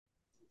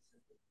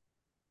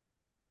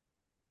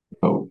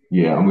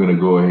Yeah, I'm gonna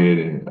go ahead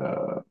and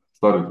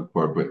start the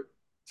report. But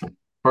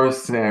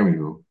First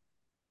Samuel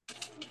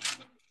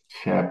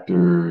I'm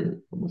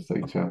gonna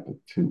say chapter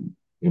two.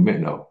 It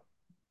meant no,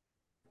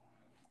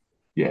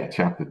 yeah,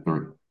 chapter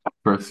three.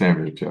 First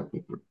Samuel chapter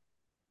three.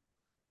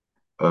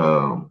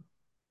 Um,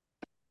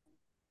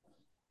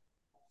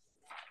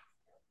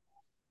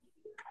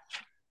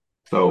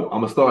 so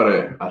I'm gonna start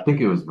at I think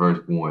it was verse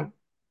one,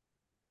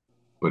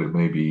 but it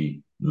may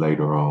be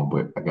later on.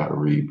 But I gotta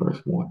read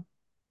verse one.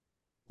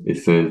 It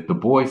says, "The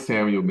boy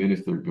Samuel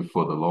ministered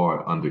before the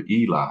Lord under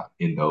Eli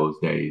in those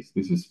days."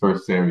 This is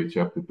First Samuel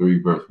chapter three,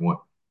 verse one.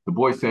 The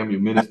boy Samuel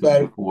I ministered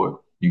got it.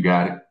 before. You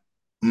got it?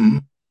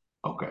 Mhm.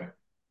 Okay.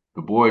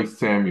 The boy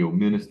Samuel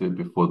ministered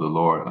before the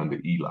Lord under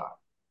Eli.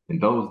 In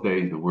those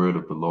days, the word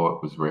of the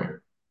Lord was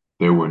rare.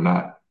 There were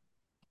not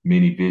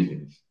many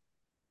visions.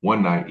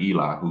 One night,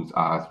 Eli, whose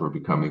eyes were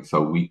becoming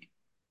so weak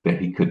that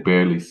he could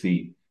barely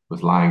see,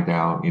 was lying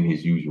down in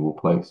his usual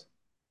place.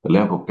 The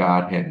lamp of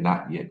God had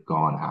not yet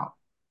gone out,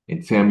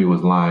 and Samuel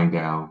was lying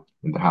down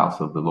in the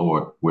house of the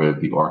Lord where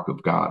the ark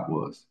of God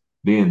was.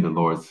 Then the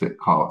Lord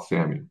called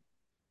Samuel.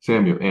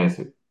 Samuel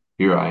answered,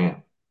 "Here I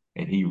am."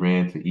 And he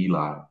ran to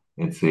Eli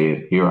and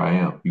said, "Here I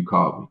am. You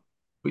called me."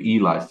 But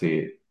Eli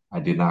said, "I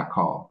did not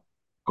call.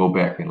 Go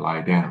back and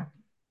lie down."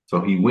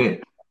 So he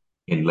went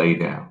and lay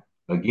down.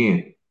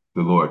 Again,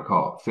 the Lord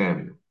called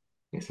Samuel,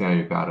 and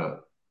Samuel got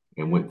up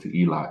and went to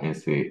Eli and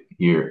said,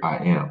 "Here I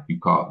am. You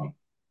called me,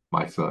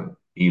 my son."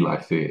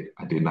 Eli said,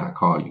 "I did not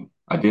call you.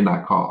 I did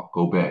not call.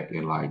 Go back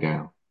and lie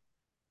down."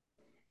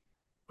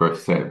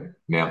 Verse 7.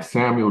 Now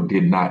Samuel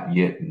did not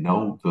yet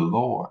know the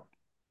Lord.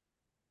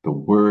 The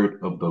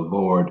word of the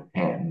Lord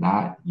had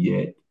not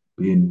yet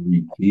been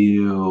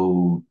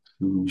revealed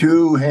to.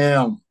 To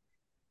him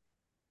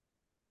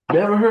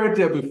Never heard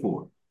that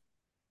before.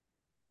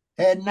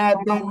 had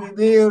not been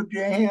revealed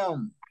to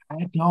him.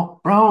 I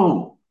don't,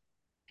 bro.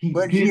 He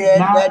But see, did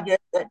not.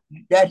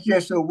 that's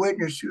just a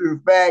witness to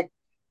the fact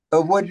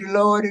of what the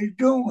Lord is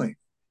doing.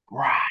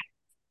 Right.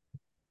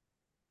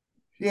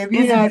 See,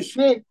 Isn't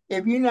it?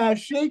 if you're not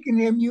seeking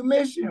him, you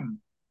miss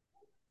him.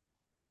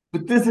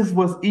 But this is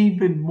what's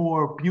even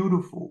more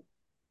beautiful.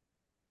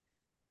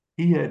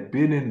 He had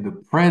been in the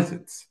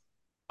presence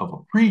of a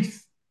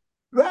priest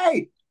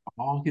Right.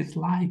 all his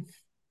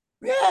life.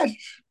 Yes.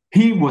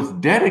 He was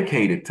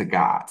dedicated to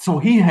God. So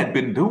he had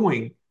been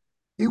doing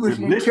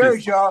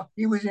religious.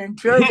 He was in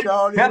church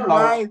all his Hello.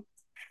 life.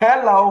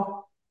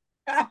 Hello.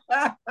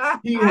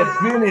 He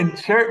had been in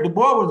church. The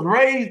boy was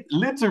raised,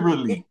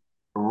 literally in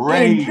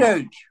raised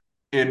church.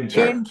 in In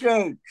church.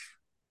 church.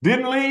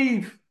 Didn't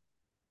leave.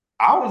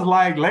 I was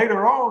like,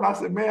 later on, I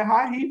said, man,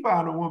 how he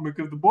found a woman?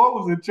 Because the boy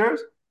was in church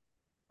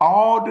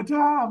all the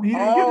time. He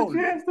didn't get a Oh,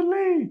 chance to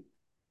leave.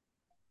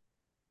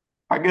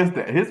 I guess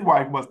that his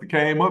wife must have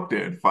came up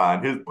there and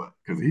find his butt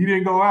because he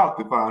didn't go out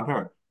to find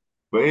her.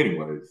 But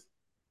anyways,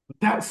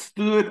 that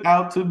stood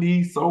out to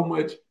me so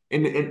much.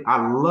 And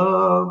I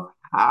love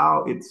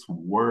how it's it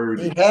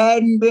worded.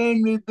 hadn't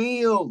been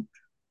revealed.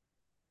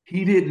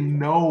 He didn't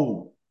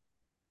know.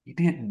 He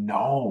didn't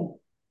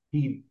know.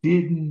 He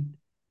didn't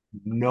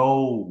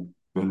know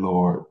the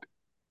Lord.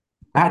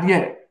 Not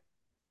yet.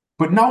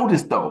 But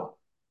notice though,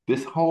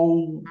 this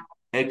whole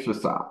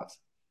exercise,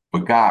 but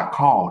God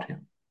called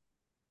him.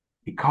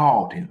 He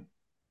called him.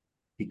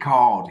 He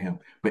called him.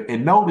 But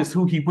and notice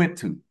who he went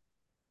to,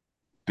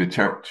 the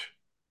church.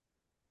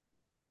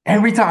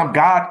 Every time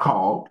God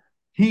called,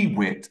 he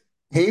went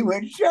He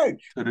went to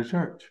church. to the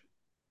church.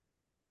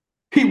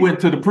 He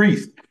went to the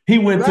priest. He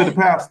went to the Right.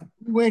 pastor.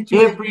 He went to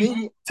his Every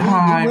medi- he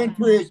time. went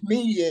to his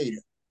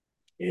mediator.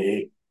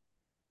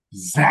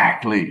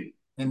 Exactly.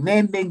 And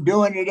men been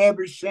doing it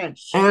ever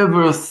since.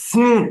 Ever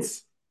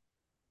since.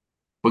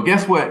 But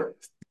guess what?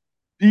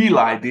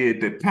 Eli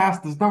did that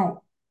pastors don't.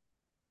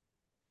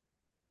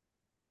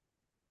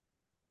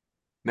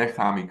 Next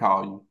time he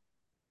call you,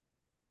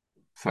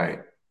 say,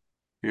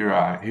 here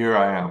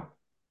I am.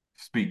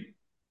 Speak.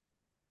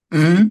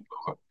 Speak, Hmm.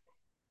 Lord.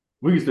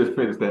 We can just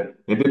finish that.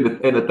 And then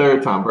and the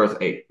third time, verse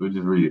 8, we'll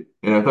just read it.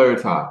 And the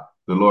third time,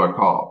 the Lord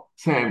called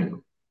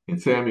Samuel.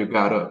 And Samuel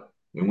got up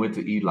and went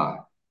to Eli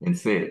and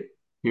said,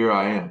 "Here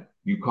I am.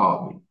 You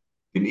called me."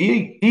 And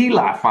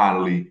Eli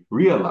finally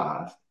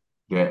realized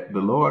that the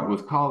Lord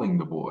was calling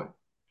the boy.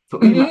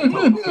 So Eli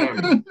told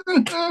Samuel,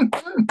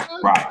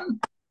 right,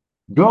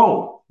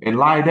 go and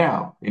lie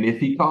down. And if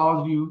he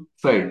calls you,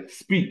 say,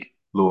 "Speak,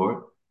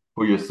 Lord,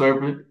 for your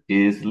servant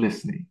is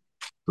listening."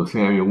 So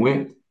Samuel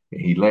went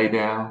and he lay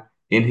down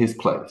in his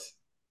place.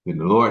 Then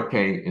the Lord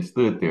came and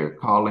stood there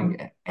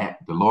calling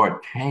the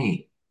Lord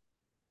came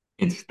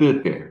and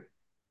stood there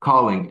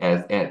calling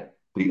as at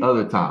the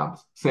other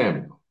times,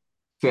 "Samuel,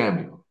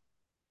 Samuel."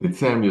 Then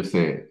Samuel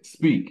said,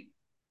 "Speak,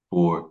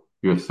 for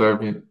your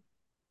servant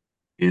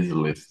is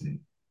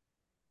listening."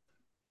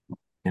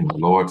 And the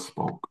Lord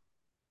spoke,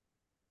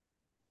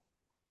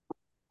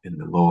 and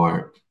the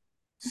Lord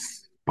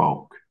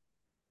spoke.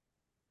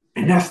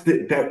 And that's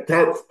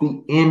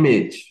the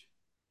image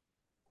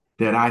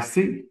that I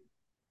see.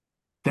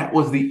 That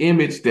was the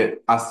image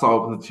that I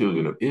saw with the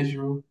children of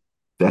Israel.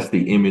 That's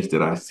the image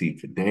that I see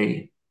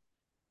today.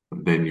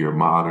 Then your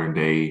modern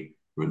day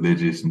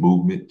religious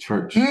movement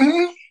church.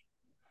 Mm-hmm.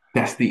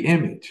 That's the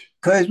image.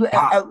 Because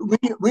God,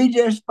 we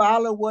just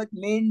follow what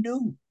men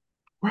do.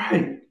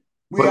 right.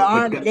 We But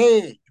aren't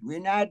led.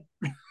 We're not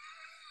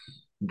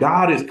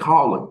God is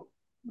calling.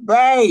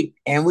 right,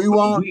 and we But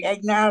won't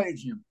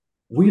acknowledge him.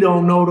 we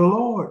don't know the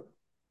Lord.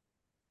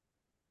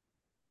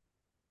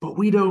 But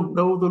we don't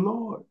know the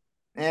Lord.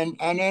 And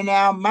in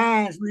our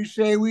minds we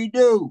say we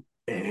do.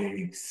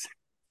 Exactly.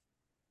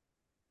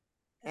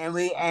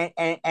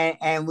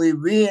 And we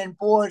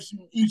reinforce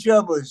each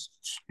other's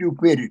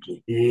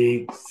stupidity.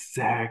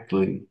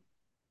 Exactly.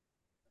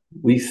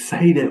 We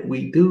say that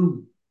we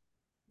do.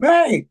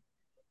 Right,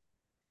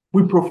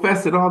 We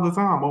profess it all the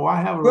time. Oh,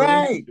 I have a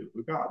right. relationship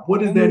with God. What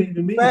does And that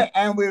even mean?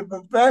 we're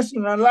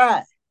professing a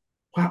lie.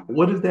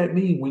 What does that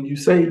mean when you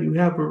say you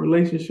have a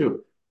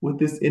relationship with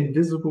this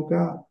invisible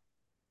God?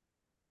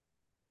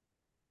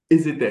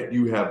 Is it that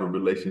you have a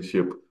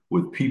relationship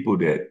with people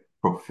that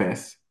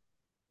profess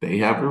they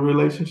have a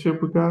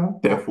relationship with God? Or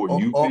Therefore, or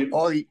you or, feel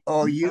or,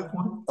 or you you have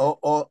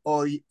one?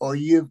 or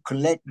you've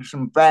collected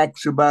some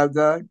facts about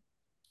God.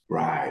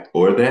 Right.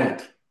 Or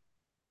that.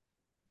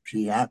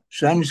 See,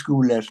 Sunday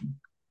school lesson.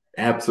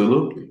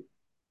 Absolutely.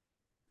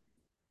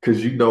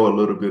 Because you know a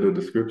little bit of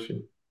the scripture.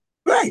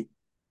 Right.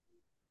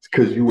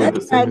 Because you went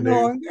That's to not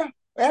seminary. knowing God.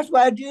 That's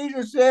why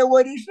Jesus said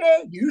what he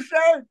said. You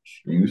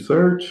search. You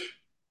search.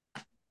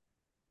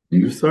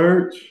 You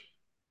search.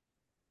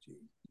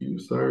 You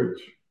search.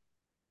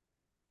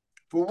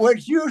 For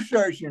what you're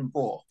searching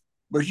for.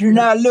 But you're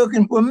not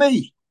looking for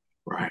me.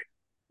 Right.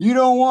 You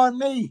don't want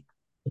me.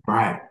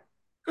 Right.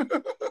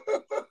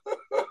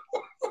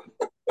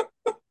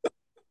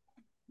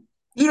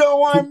 You don't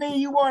want me,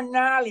 you want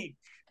knowledge.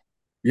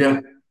 Yeah.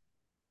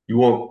 You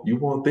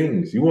want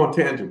things. You want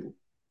tangible.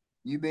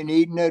 You've been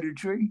eating of the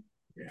tree.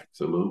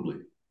 Absolutely.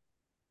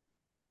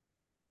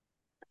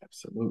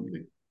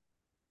 Absolutely.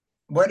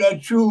 But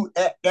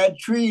that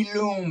tree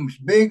looms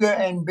bigger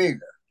and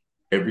bigger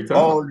Every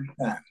all time.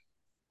 the time.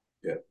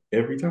 Yeah.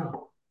 Every time.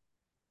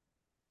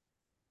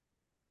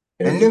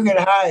 And Every look time.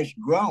 at how it's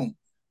grown.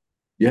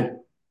 Yeah.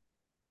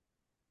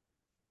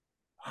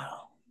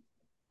 Wow.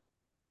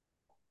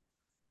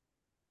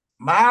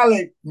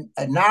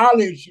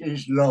 Knowledge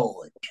is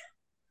Lord,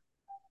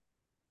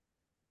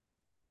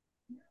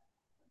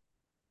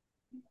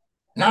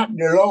 not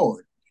the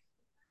Lord.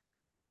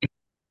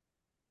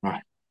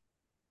 Right.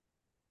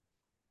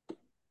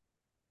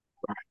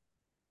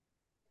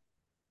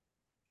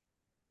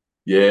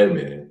 Yeah,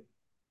 man.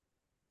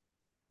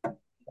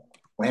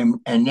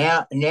 And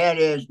now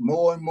there's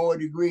more and more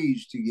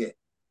degrees to get.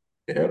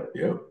 Yep.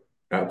 Yep.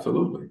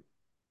 Absolutely.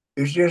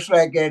 It's just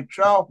like that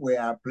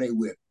software I play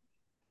with.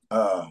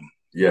 Um,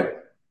 Yeah.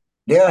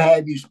 they'll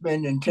have you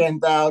spending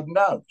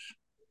 $10,000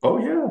 Oh,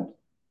 yeah.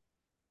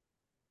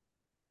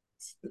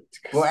 for It's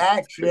crazy.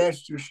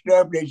 access to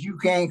stuff that you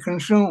can't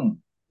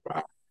consume.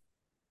 Right.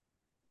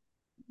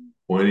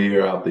 One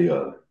ear out the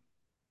other.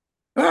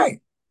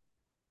 Right,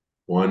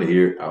 One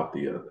ear out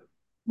the other.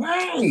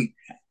 right.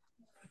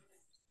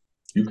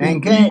 You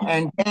And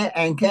can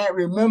read. can't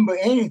remember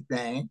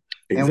anything.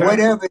 And Exactly.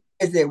 whatever it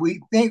is that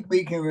we think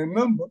we can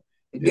remember,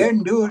 it Yeah.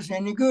 doesn't do us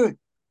any good.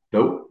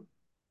 Nope.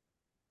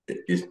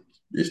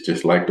 It's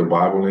just like the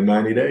Bible in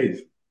 90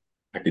 days.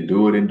 I could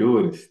do it and do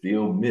it and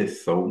still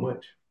miss so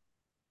much.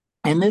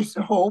 And it's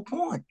the whole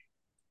point.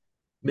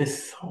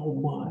 Miss so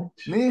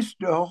much. Miss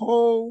the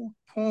whole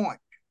point.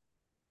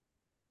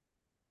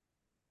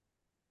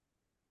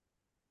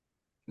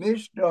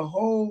 Miss the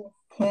whole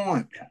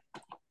point.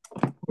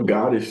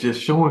 God is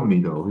just showing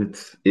me though.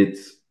 It's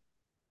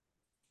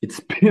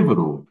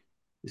pivotal.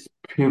 It's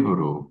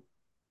pivotal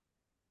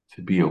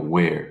to be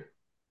aware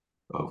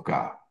of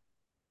God.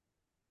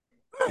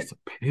 It's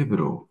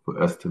pivotal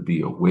for us to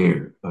be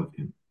aware of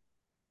Him.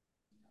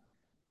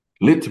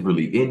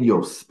 Literally in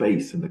your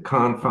space, in the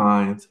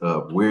confines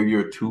of where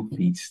your 2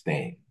 feet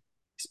stand.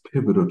 It's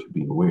pivotal to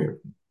be aware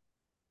of Him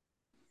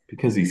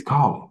because He's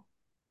calling,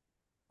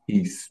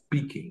 He's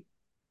speaking,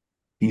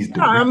 He's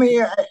No, I directing.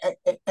 mean,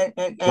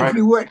 and Right?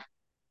 see what,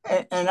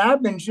 and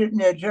I've been sitting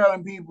there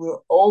telling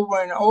people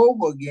over and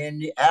over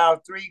again our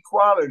three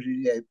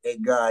qualities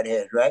that God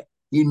has, right?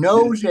 He Yeah.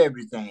 knows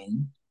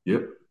everything,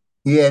 Yep.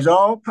 he has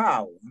all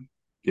power,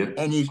 Yep.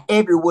 and he's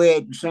everywhere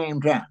at the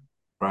same time.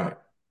 Right.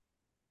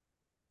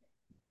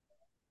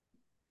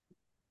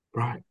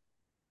 Right.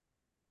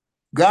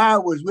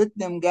 God was with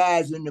them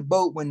guys in the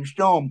boat when the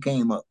storm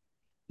came up.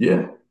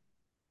 Yeah.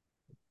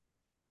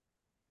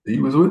 He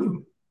was with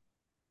him.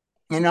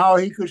 And all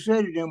he could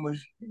say to them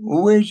was,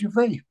 well, where's your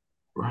faith?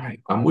 Right.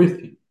 I'm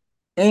with you.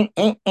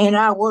 And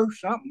I worth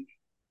something.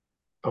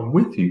 I'm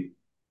with you.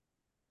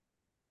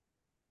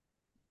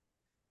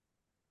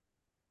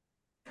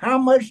 How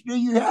much do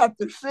you have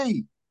to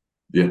see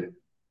Yeah.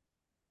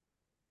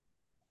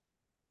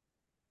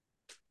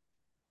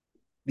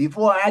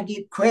 before I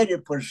get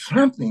credit for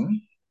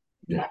something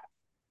Yeah.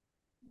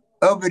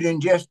 other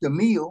than just a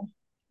meal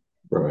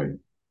Right.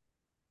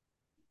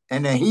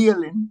 and a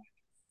healing?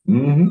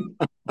 Hmm.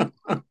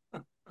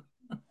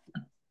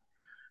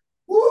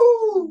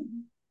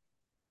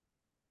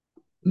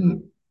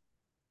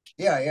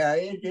 yeah.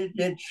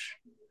 It's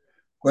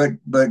but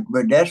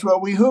that's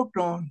what we hooked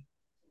on,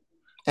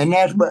 and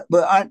that's but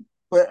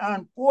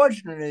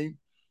unfortunately,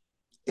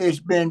 it's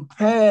been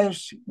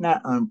passed.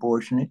 Not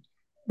unfortunately,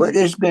 but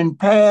it's been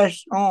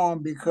passed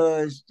on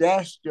because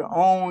that's the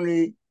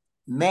only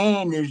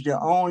man is the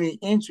only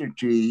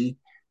entity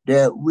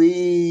that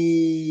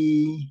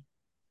we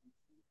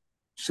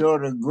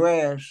sort of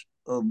grasp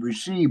of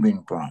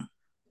receiving from.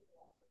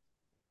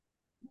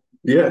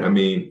 Yeah, I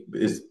mean,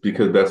 it's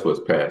because that's what's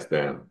passed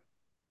down.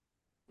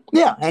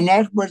 Yeah, and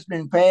that's what's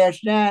been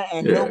passed down,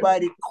 and Yeah,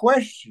 nobody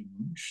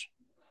questions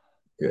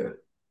yeah.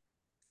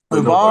 But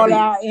with all nobody,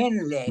 our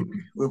intellect,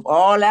 with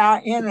all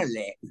our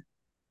intellect,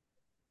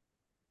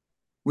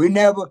 we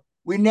never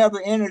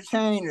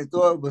entertained the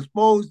thought, but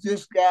suppose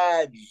this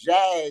guy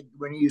zagged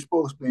when he was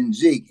supposed to be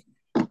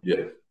zigging.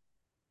 yeah,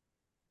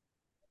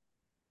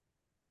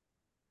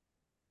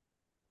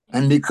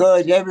 And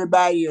because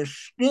everybody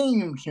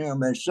esteems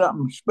him as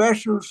something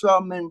special,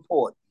 something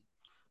important,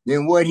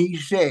 then what he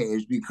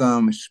says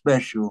becomes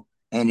special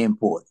and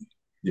important,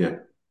 yeah.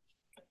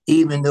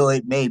 even though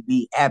it may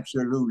be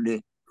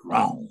absolutely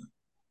wrong.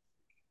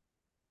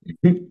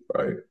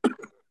 Right.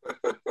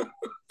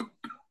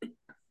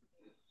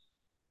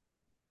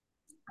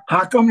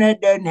 How come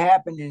that doesn't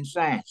happen in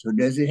science? Or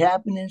does it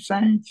happen in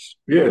science?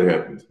 Yeah, it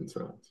happens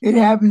sometimes. It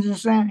happens in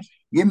science.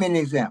 Give me an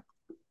example.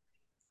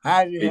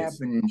 How does it It's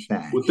happen in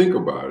Well, science? think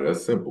about it.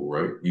 That's simple,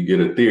 right? You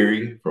get a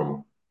theory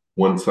from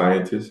one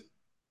scientist,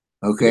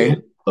 Okay,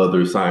 then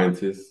other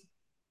scientists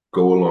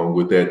go along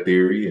with that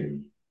theory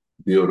and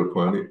build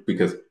upon it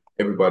because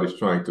everybody's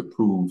trying to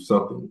prove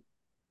something.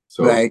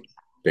 So right.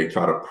 they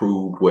try to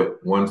prove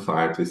what one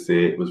scientist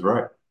said was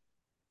right.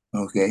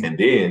 Okay. And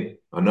then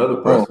Oh,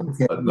 okay.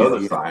 Yeah, another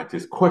yeah.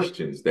 scientist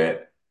questions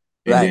that,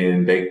 and Right.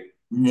 then they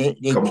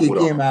They come up kick with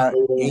a him out.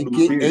 whole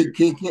new theory.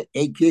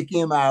 They kick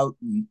him out.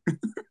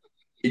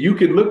 You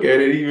can look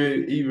at it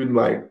even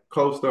like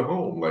close to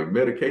home, like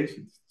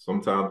medications.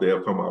 Sometimes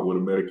they'll come out with a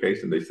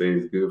medication, they say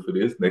it's good for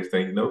this. Next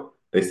thing you know,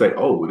 they say,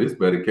 oh, well, this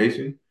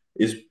medication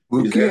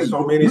Will is kill has you.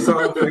 so many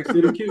side effects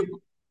it'll kill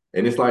you.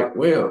 And it's like,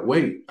 well,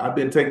 wait, I've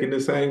been taking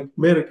the same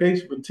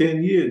medication for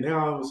 10 years. Now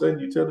all of a sudden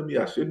you're telling me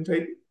I shouldn't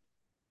take it.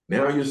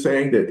 Now you're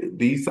saying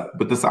that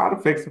but the side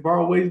effects have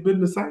always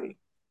been the same.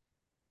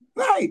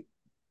 Right.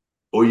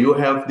 Or you'll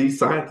have these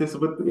scientists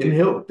in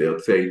health. They'll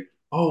say,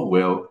 "Oh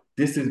well,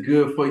 this is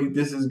good for you.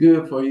 This is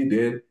good for you."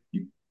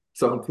 Then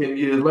some 10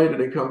 years later,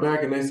 they come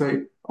back and they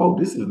say, "Oh,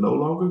 this is no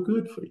longer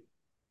good for you."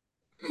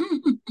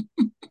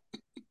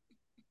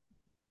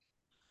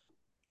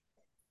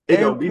 It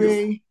don't be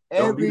the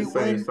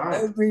same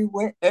scientist.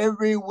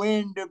 Every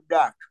wind of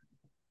doctrine.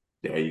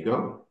 There you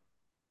go.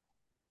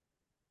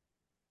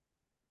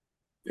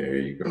 There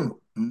you Mm, go.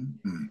 mm,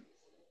 mm.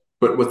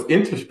 But what's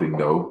interesting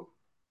though,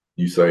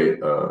 you say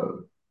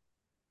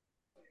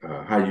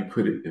how you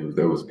put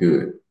that was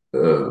good.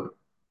 Uh,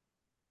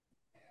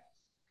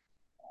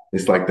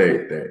 it's like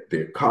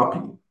they're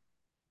copying.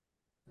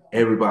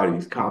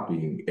 Everybody's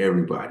copying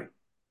everybody,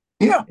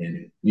 Yeah.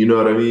 and you know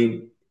what I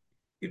mean.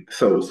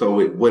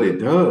 What it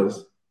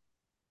does,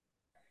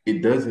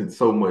 it doesn't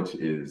so much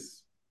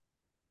as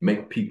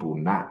make people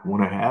not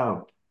want to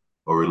have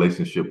a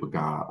relationship with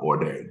God, or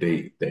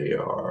they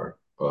are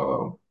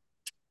how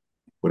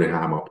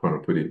am I trying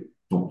to put it?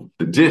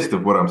 The gist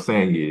of what I'm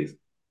saying is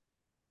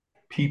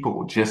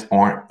people just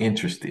aren't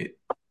interested.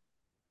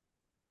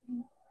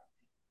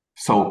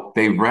 So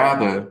when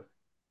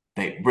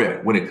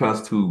it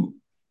comes to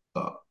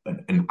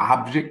an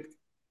object,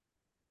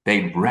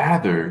 they'd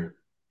rather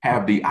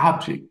have the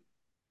object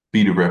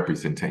be the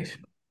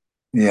representation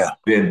Yeah.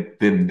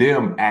 than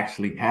them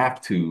actually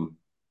have to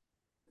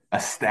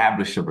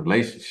establish a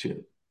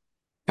relationship.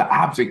 The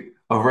object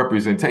of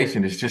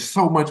representation is just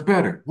so much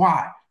better.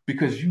 Why?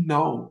 Because you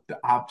know the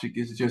object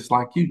is just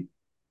like you.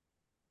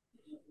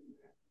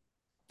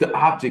 The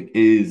object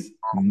is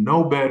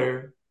no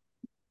better,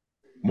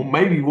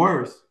 maybe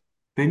worse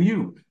than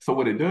you. So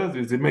what it does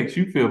is it makes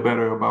you feel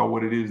better about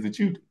what it is that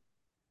you do.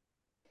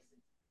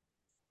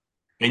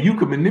 And you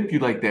can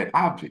manipulate that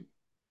object.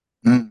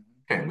 Mm,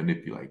 You can't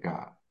manipulate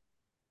God.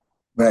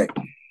 right.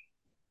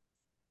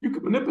 You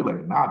can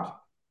manipulate an object.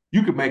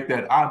 You can make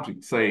that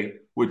object say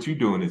what you're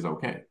doing is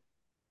okay.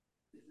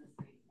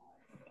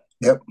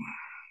 Yep.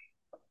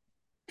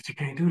 But you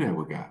can't do that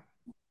with God.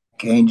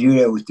 Can't do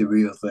that with the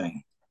real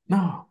thing.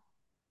 No.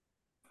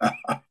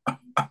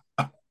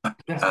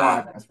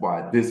 That's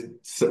why this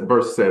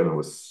verse 7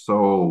 was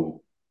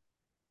so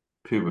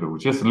pivotal.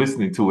 Just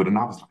listening to it, and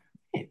I was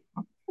like,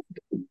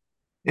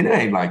 it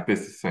ain't like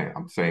this is saying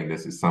I'm saying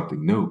this is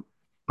something new,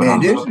 but I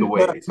And this love the is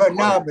way it's but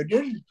no,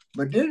 played.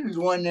 but this is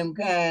one of them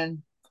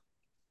kind.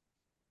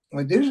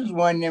 But this is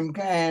one of them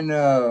kind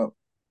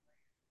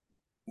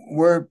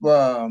worth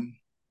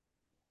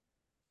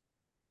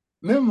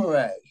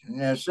memorizing.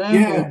 Now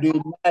Yeah.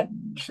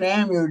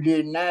 Samuel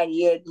did not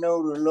yet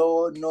know the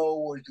Lord,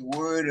 nor was the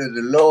word of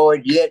the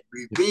Lord yet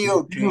It's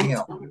revealed to revealed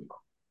him. to him.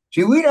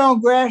 See, we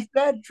don't grasp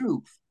that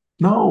truth.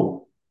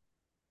 No.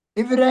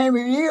 If it ain't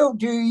revealed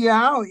to you,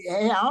 I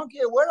don't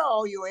care what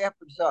all your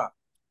efforts are.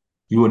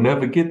 You will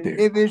never get there.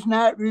 If it's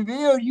not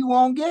revealed, you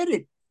won't get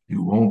it.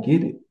 You won't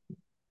get it.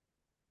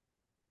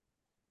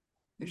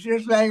 It's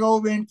just like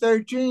over in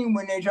 13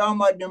 when they're talking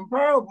about them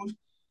parables.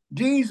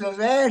 Jesus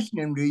asked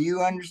them, "Do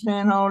you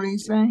understand all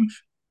these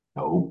things?"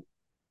 No,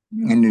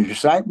 And the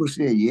disciples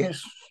said,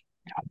 "Yes."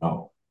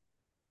 no,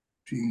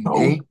 See,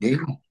 no.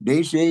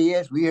 they say,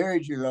 "Yes, we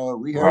heard you,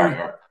 Lord. We heard Right,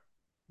 you. right.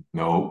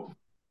 No.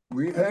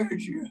 We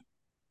heard you."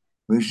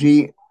 But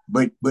see,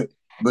 but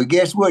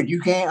guess what? You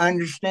can't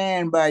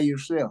understand by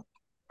yourself.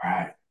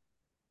 Right.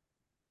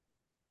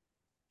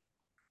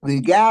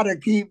 We gotta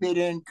keep it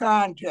in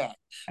context.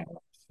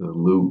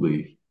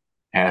 Absolutely.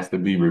 Has to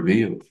be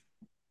revealed.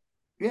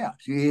 Yeah,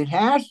 see, it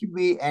has to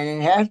be,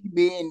 and it has to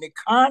be in the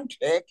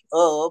context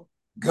of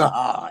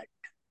God.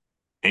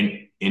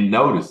 And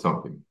notice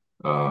something.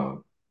 Uh,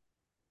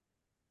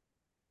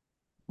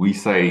 we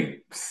say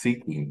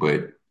seeking,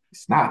 but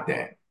it's not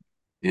that.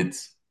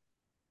 It's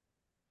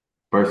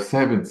verse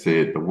 7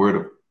 said the word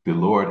of the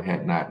Lord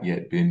had not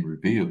yet been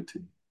revealed to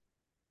you.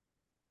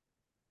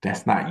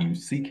 That's not you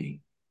seeking.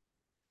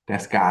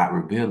 That's God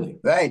revealing.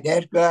 Right,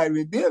 that's God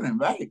revealing.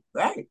 Right.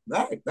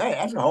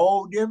 That's a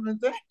whole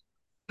different thing.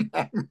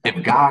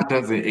 If God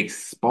doesn't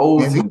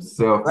expose If he-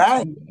 himself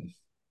right, to us,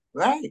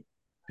 right,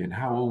 then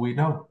how will we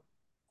know?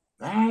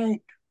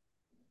 right.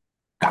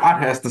 God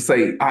has to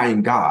say, I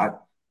am God.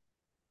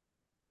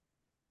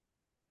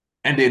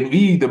 And then we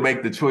either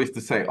make the choice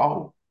to say,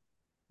 oh,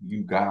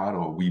 you God,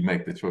 or we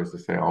make the choice to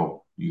say,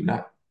 oh, you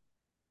not.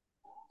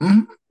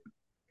 Mm-hmm,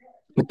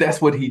 But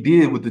that's what he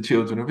did with the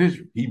children of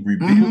Israel. He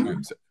revealed mm-hmm,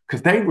 himself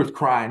because they were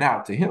crying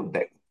out to him.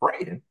 They were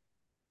praying,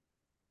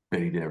 but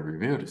he never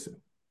revealed himself.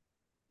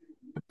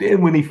 But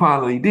then when he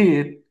finally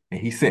did, and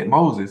he sent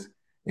Moses,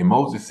 and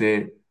Moses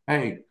said,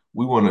 hey,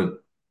 we want to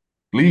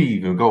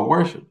leave and go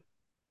worship.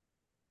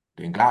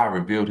 Then God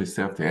revealed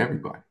himself to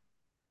everybody,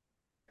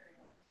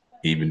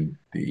 even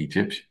the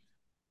Egyptians.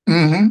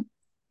 mm-hmm.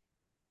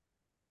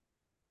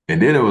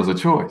 And then it was a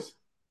choice.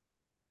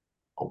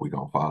 Are we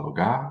going to follow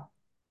God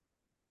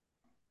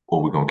or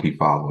are we going to keep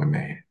following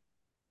man?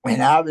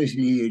 And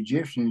obviously, the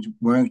Egyptians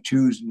weren't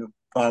choosing to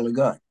follow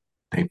God.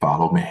 They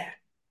follow man.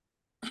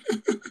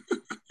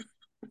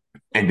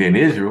 And then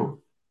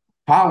Israel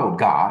followed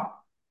God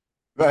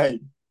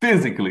Right,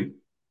 physically,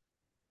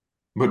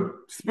 but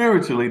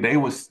spiritually they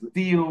were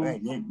still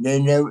right. They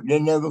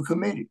never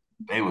committed.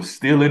 they were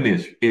still in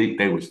Israel.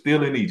 They were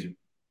still in Egypt,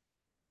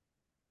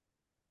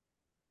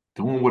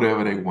 doing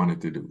whatever they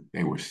wanted to do.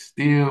 They were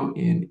still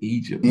in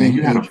Egypt. Now In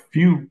you had a Egypt.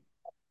 few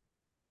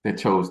that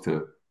chose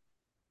to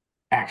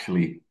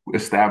actually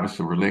establish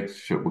a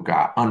relationship with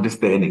God,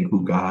 understanding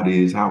who God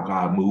is, how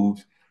God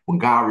moves. When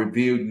God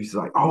revealed you, it's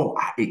like, oh,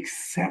 I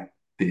accept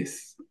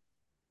this.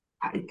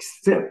 I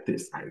accept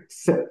this. I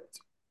accept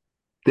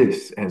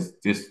this as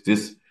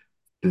this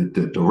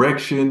the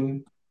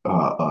direction,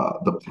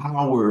 the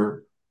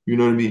power. You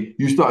know what I mean?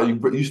 You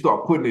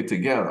start putting it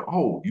together.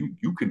 Oh,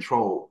 you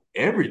control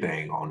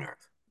everything on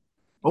earth.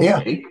 Yeah,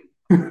 Okay.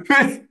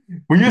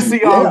 When you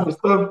see all of yeah. the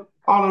stuff,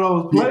 all of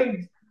those You,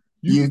 plays,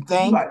 you you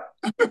think? like,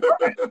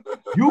 right,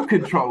 you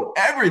control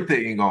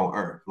everything on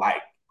earth,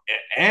 like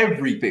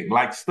everything,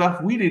 like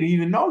stuff we didn't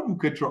even know you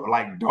control,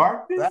 like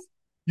darkness. Right?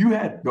 You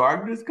had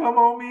darkness come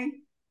on me,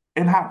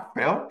 and I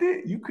felt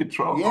it. You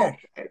control. Yes.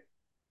 Okay,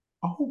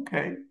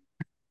 okay.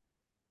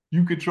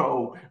 You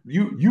control.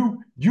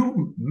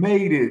 You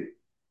made it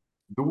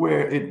to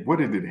where it. What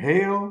is it?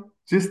 Hell,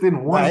 just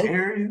in one Right,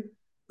 area,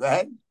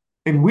 right,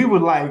 and we were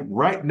like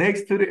right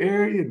next to the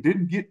area, and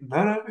didn't get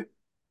none of it.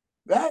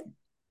 right.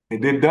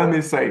 And then done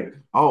this say,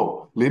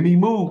 "Oh, let me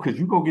move because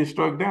you're gonna get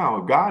struck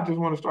down. If God just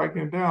want to strike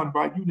him down,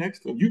 by you next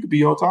to him. You could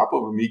be on top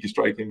of him. He can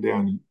strike him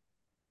down.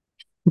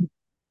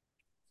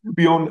 You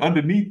be on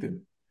underneath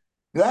him.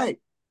 Right.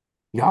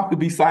 Y'all could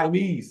be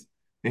Siamese,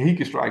 and he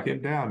could strike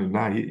him down and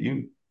not hit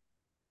you."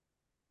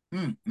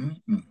 Mm.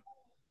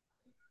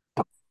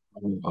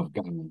 Of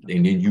God. And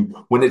then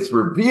you, when it's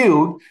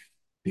revealed,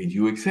 then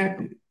you accept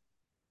it.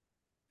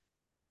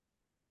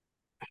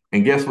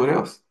 And guess what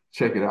else?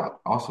 Check it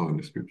out. Also in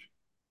the scripture.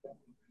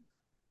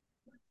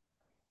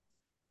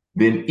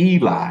 Then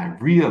Eli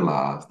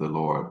realized the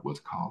Lord was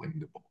calling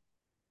the boy.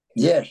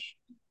 Yes.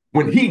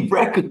 When he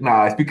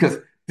recognized, because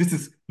this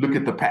is, look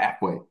at the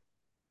pathway.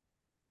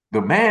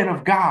 The man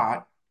of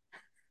God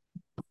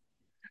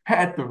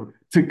had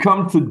to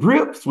come to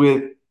grips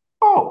with,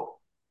 oh,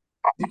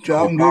 You I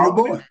know who talking to the called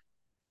me. boy. I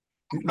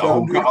You know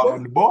talking who to the boy.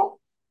 called the boy.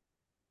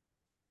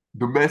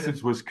 The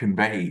message was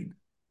conveyed.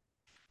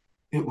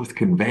 It was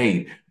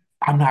conveyed.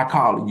 I'm not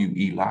calling you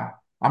Eli.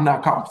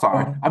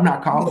 Sorry. I'm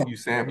not Yeah, calling you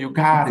Samuel. you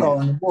God is.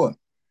 calling the boy.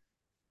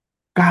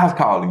 God's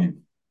calling you.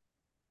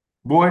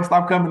 Boy,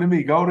 stop coming to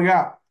me. Go to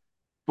God.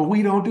 But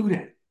we don't do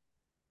that.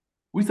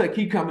 We say,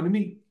 keep coming to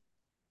me.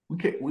 We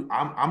can't.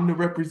 I'm the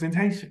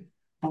representation.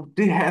 But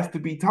it has to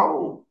be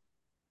told.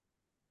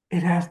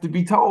 It has to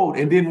be told.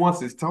 And then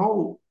once it's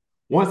told,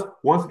 once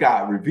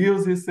God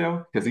reveals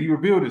himself, because he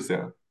revealed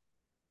himself,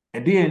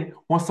 And then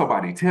once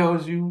somebody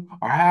tells you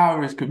or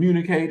however it's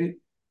communicated,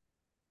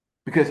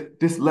 because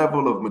this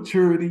level of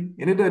maturity,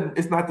 and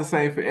it's not the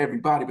same for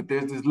everybody, but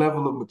there's this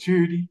level of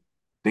maturity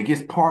that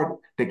gets part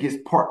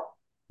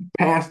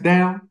passed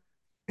down,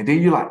 and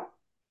then you're like,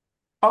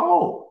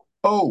 oh,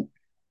 Oh,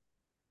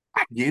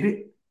 I get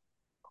it.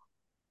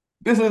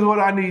 This is what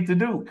I need to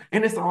do.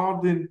 And it's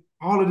all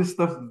of this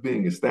stuff is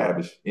being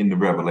established in the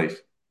revelation.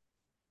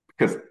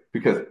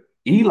 Because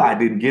Eli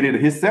didn't get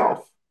it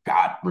himself.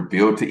 God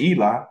revealed to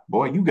Eli,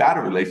 boy, you got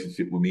a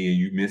relationship with me and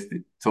you missed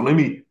it. So let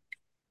me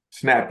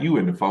snap you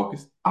into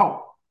focus.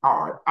 Oh,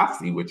 all right. I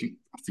see what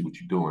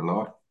you're doing,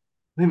 Lord.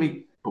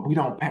 But we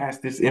don't pass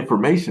this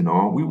information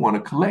on. We want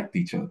to collect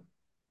each other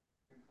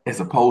as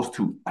opposed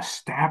to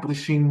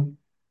establishing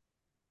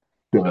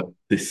the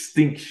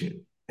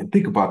distinction. And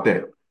think about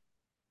that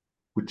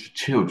with your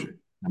children.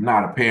 I'm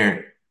not a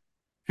parent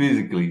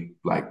physically,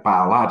 like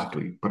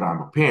biologically, but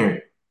I'm a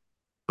parent.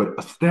 But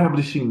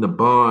establishing the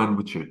bond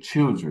with your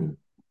children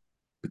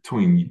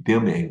between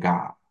them and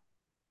God,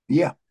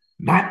 yeah,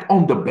 not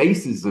on the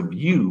basis of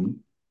you,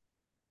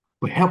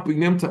 but helping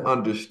them to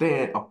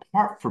understand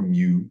apart from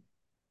you,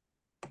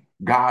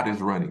 God is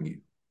running you.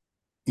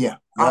 yeah.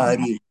 I'm God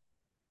not, is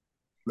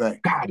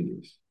right. God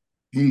is.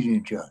 He's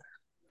in charge.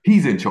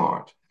 He's in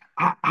charge.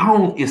 I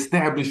don't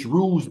establish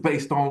rules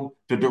based on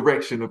the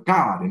direction of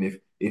God. And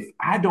if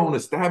I don't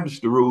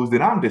establish the rules,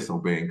 then I'm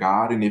disobeying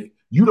God. And if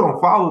you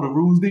don't follow the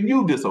rules, then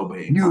you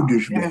disobeying You God. It has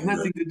disobeying God.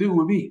 nothing to do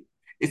with me.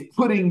 It's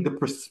putting the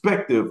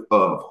perspective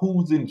of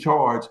who's in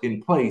charge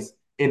in place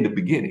in the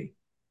beginning.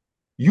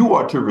 You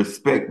are to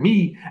respect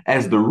me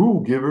as the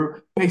rule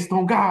giver based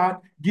on God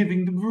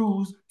giving the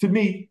rules to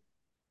me,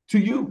 to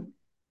you.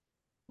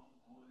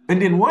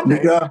 And then one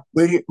Which,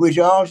 day,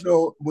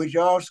 which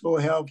also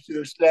helps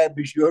to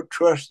establish your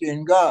trust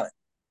in God.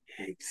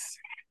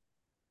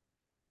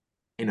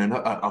 and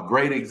a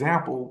great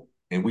example,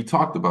 and we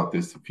talked about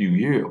this a few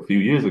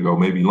years ago,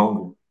 maybe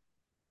longer,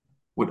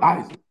 with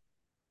Isaac.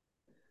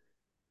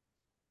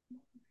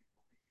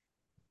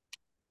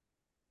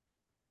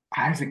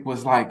 Isaac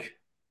was like,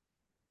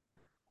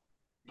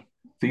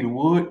 see the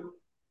wood,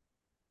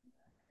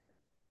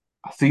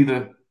 I see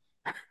the,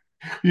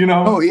 you Oh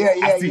know, yeah,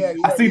 I yeah, see, yeah,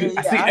 I yeah, see, yeah, the,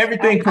 I yeah. see I,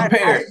 everything I, I, I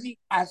prepared, see,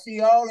 I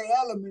see all the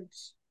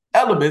elements.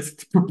 elements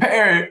to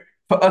prepare it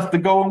for us to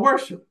go and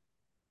worship.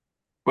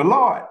 But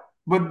Lord,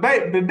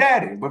 the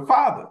daddy, but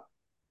Father,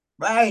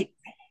 Right.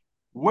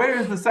 where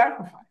is the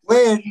sacrifice?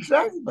 Where is the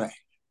sacrifice?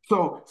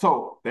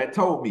 So that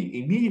told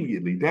me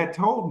immediately. That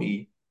told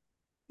me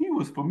he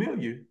was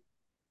familiar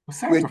with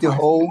With the sacrificing to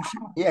whole,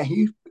 God. yeah,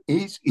 he's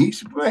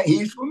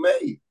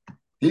familiar.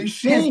 He's His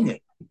seen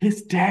it.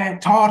 his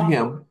dad taught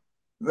him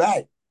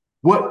Right.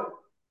 what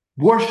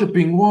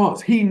worshiping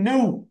was. He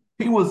knew.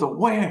 He was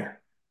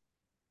aware.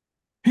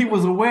 He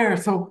was aware.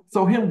 So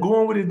him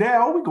going with his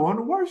dad, oh, we going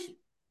to worship.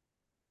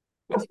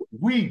 That's what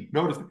we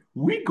notice.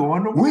 We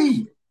going to worship.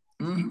 We.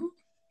 Mm-hmm.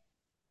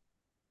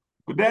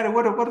 But daddy,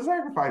 what a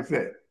sacrifice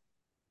at?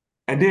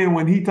 And then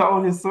when he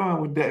told his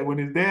son, when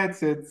his dad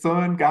said,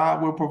 "Son,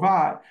 God will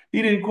provide,"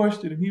 he didn't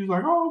question him. He was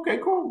like, "Oh, okay,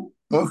 cool,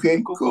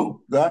 Okay, cool,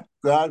 cool. cool.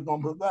 God's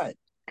gonna provide.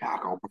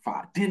 God gonna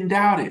provide." Didn't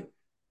doubt it.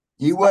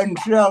 He wasn't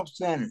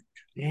self-centered.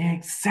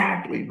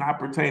 Exactly. Not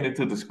pertaining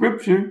to the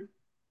scripture.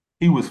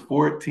 He was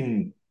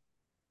 14.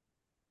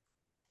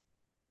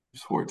 He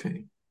was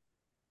 14.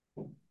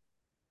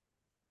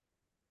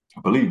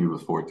 I believe he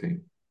was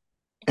 14.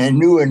 And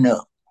knew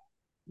enough.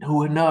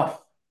 Knew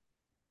enough.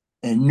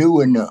 And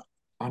knew enough.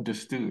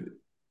 Understood.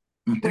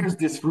 But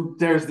Mm-hmm.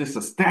 there's this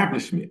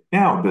establishment.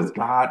 Now, does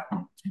God,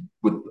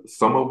 with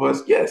some of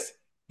us, yes,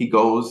 he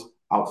goes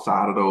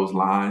outside of those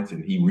lines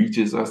and he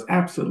reaches us,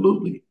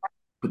 absolutely.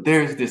 But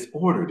there's this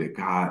order that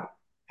God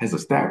has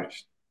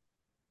established,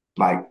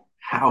 like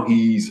how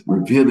he's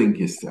revealing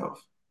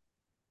himself,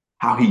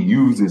 how he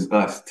uses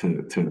us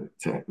to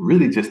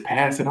really just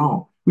pass it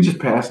on. We're just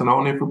passing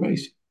on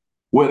information,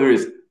 whether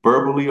it's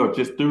verbally or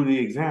just through the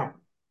example.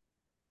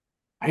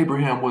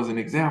 Abraham was an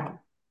example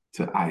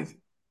to Isaac.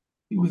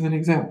 He was an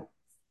example.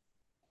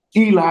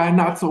 Eli,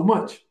 not so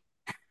much.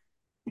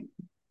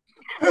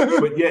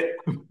 But yet,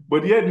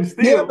 but yet and Yeah,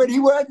 still, but he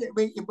wasn't.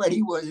 But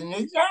he was an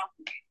example.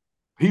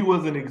 he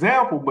was an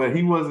example, but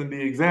he wasn't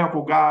the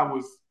example God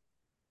was,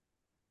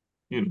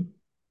 you know,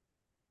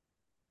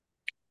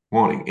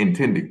 wanting,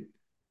 intending.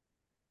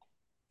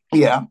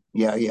 Yeah,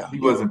 yeah, yeah, He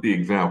yeah. wasn't the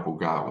example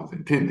God was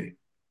intending.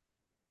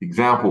 The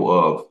example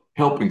of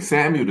helping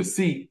Samuel to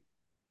see,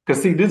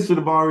 because see, this should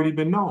have already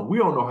been known. We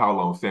don't know how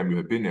long Samuel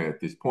had been there at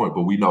this point,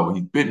 but we know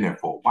he's been there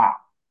for a while.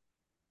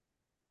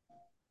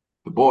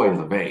 The boy is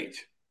of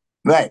age.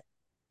 Right.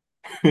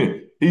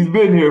 He's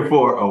been here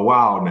for a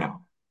while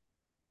now.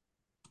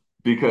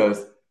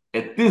 Because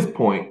at this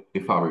point,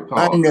 if I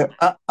recall,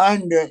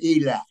 Under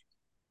Eli.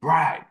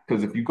 right,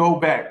 because if you go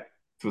back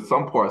to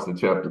some parts of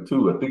chapter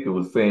 2, I think it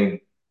was saying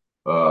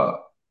uh,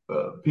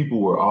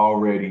 people were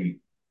already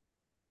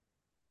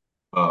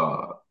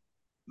uh,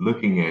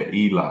 looking at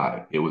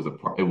Eli. It was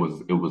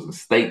a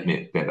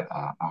statement that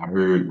I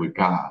heard with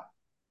God,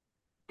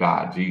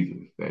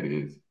 Jesus, that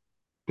is.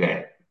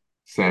 that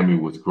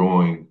Samuel was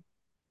growing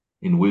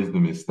in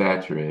wisdom and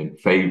stature and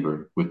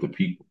favor with the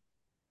people?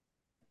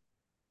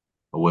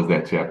 Or was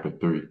that chapter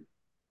 3?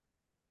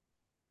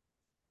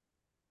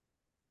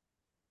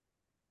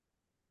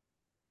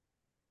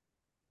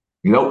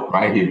 Nope,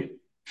 right here.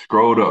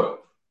 Scrolled up.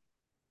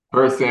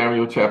 1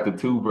 Samuel chapter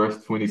 2,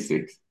 verse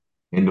 26.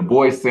 And the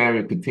boy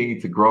Samuel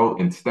continued to grow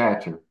in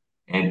stature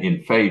and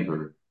in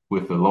favor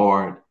with the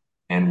Lord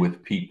and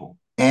with people.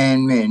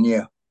 And men,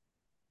 yeah.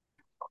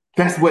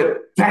 That's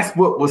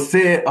what was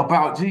said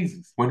about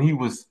Jesus when he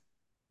was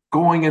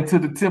going into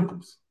the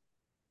temples.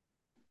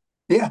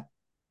 Yeah.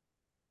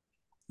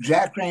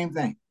 Exact same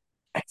thing.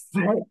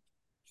 Exact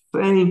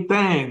same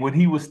thing when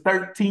he was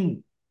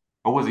 13.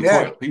 Or was he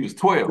Yes. 12? He was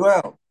 12.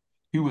 12.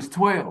 He was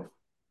 12.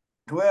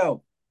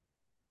 12.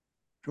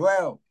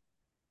 12.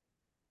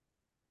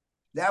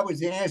 That was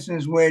the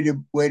instance where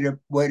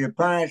the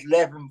parents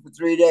left him for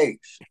 3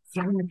 days.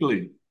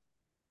 Exactly.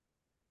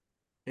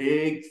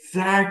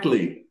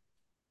 Exactly.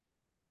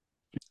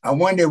 I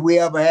wonder if we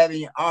ever have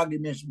any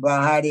arguments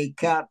about how they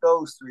count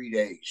those 3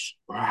 days.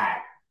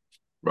 Right.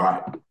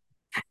 Right.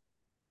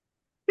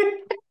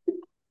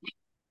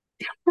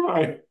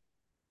 Right.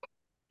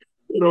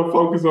 They don't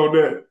focus on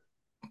that.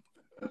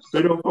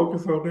 They don't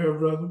focus on that,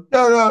 brother.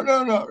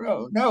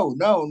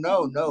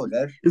 No.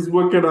 That's It's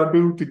what can I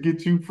do to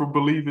get you from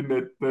believing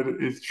that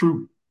it's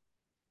true?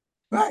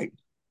 right.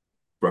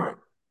 Right.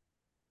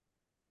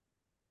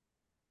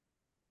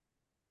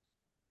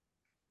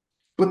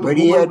 But the But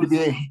boy was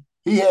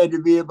he had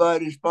to be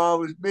about his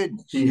father's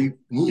business.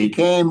 He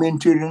came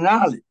into the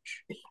knowledge.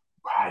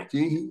 right.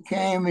 See, he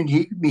came and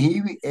it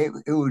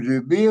was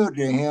revealed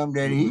to him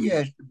that he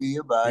has to be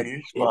about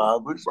his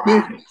father's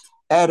business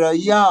Right. at a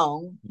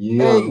young age.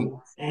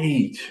 Young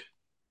age.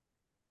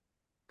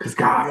 Because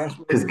God That's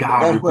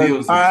what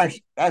reveals himself.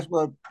 that's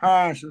what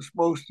parents are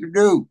supposed to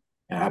do.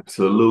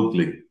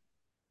 Absolutely.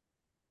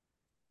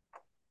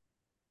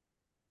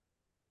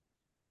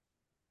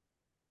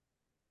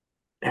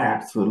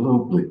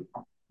 Absolutely.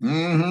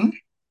 Mm-hmm.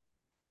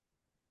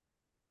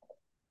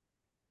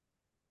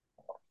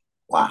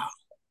 Wow.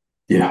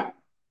 Yeah.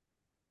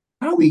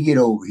 How we get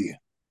over here?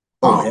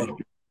 Oh, Oh.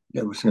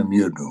 that was something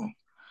you're doing.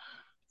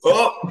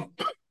 Oh,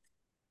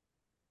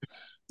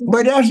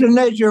 But that's the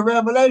nature of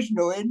revelation,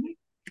 though, isn't it?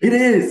 it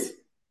is.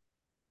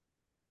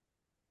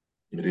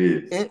 It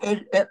is.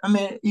 I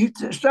mean, you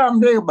stop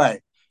and think about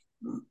it.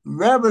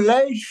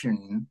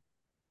 Revelation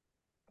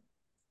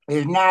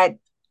is not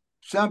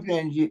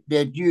something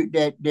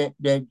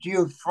that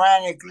you're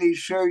frantically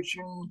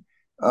searching,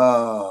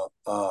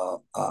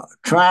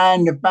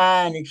 trying to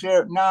find,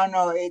 etc.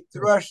 No, it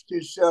thrusts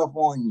itself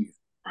on you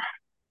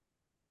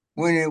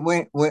when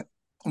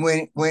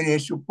when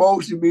it's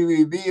supposed to be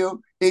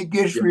revealed. It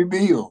gets Yeah.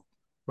 revealed,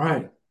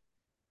 Right.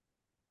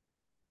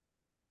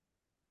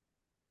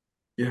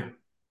 Yeah.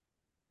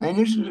 and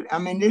this is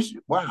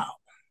wow.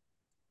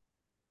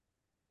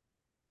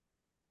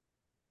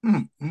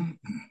 Mm-hmm.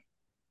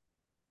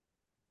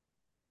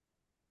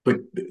 But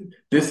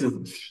this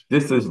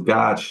is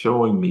God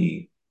showing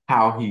me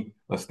how he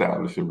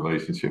established a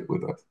relationship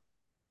with us.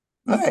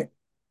 Right.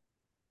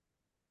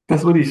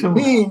 That's what he's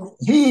showing.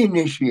 He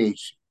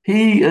initiates.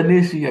 He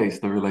initiates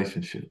the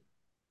relationship.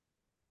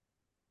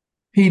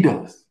 He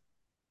does.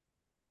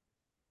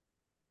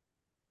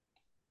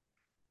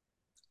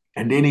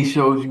 And then he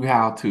shows you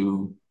how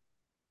to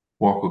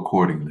walk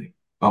accordingly,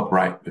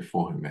 upright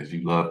before him, as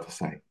you love to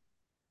say.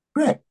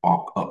 Right.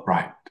 Walk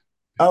upright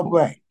before him.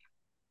 Upright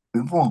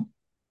before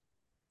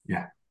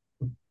Yeah.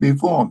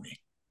 before me.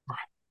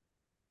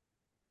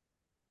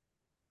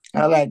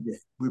 I like that.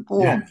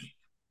 Before Yeah. me.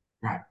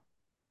 Right.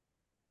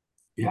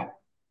 Yeah.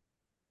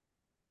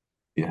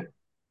 Yeah.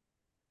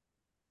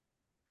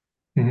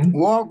 Mm-hmm.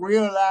 Walk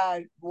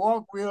realizing,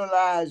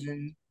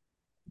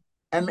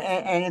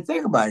 and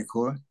think about it,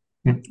 Corey.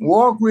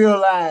 Walk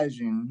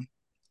realizing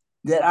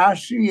that I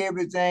see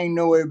everything,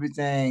 know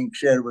everything,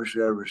 etc.,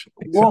 etc.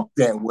 Exactly. Walk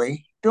that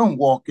way. Don't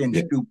walk in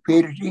Yeah.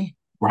 stupidity.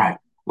 Right.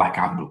 Like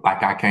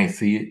I can't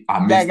see it.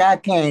 I Like missed. I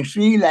can't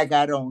see, like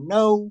I don't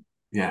know.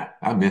 Yeah,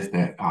 I missed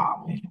that.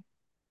 Oh man,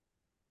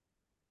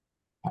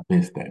 I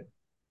missed that.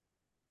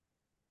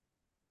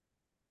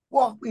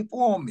 Walk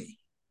before me.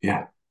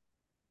 Yeah.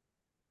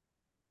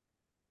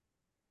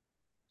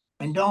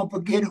 And don't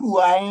forget who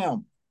I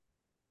am.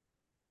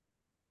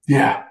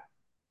 Yeah.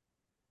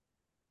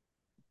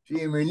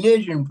 See,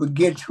 religion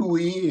forgets who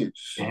he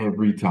is.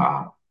 Every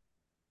time.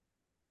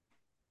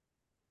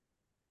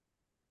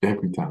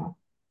 Every time.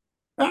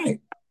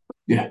 Right.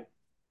 Yeah.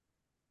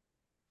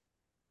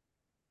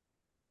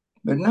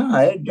 But no,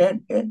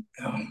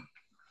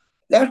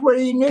 that's what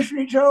he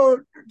initially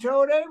told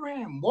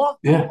Abraham. Walk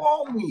Yeah.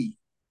 before me.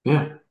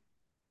 Yeah.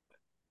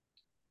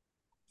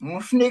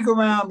 Don't sneak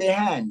around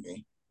behind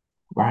me.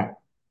 Right.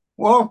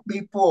 Walk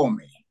before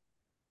me.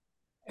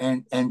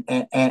 And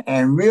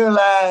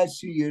realize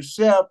to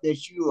yourself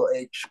that you are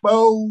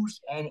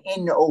exposed and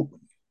in the open.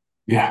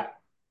 Yeah.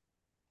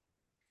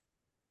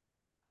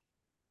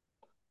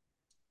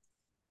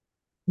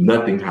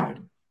 Nothing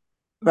hiding.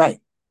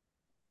 Right.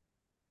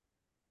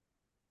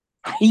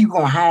 How you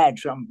gonna hide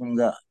something from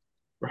God?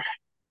 Right.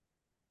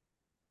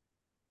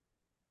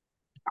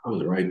 I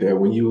was right there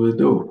when you were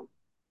doing.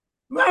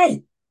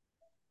 Right.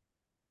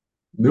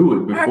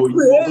 Knew it I before you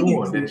were created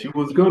born you. that you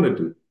was gonna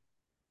do.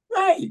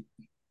 Right.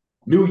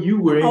 Knew you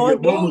were I in your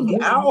mama's ordained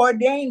it. I womb.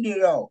 ordained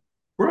it all.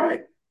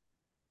 Right.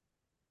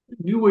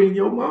 You were in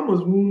your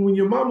mama's womb when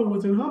your mama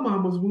was in her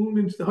mama's womb,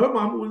 and her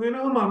mama was in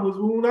her mama's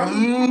womb. I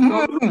knew you was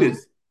gonna do Mm-hmm.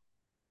 this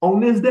on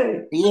this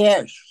day.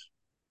 Yes.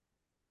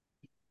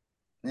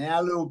 And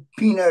our little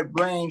peanut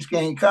brains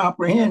can't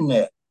comprehend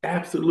that.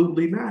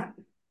 Absolutely not.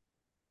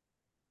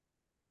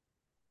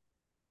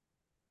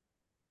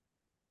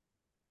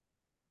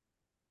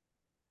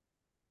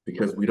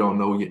 Because we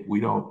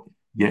don't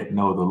yet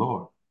know the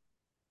Lord.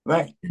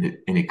 Right.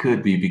 And it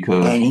could be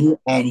because And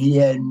he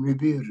hadn't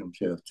revealed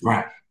himself to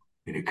right. us.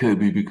 And it could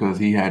be because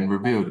he hadn't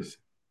revealed it.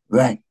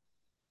 Right.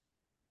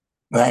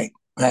 Right.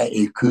 Right.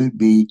 It could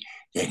be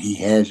that he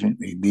hasn't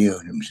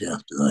revealed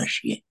himself to us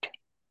yet.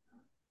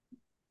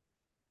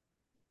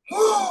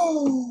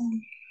 Oh.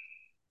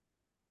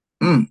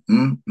 Mm,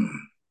 mm, mm.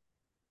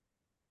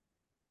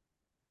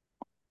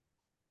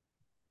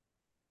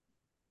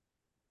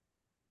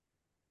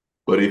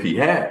 But if he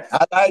has,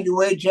 I like the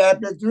way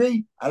chapter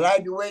three. I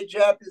like the way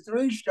chapter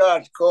three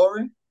starts,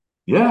 Corey.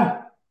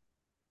 yeah,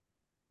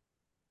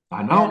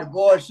 I Now the know.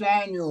 boy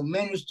Samuel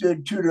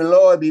ministered to the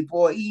Lord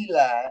before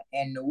Eli,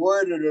 and the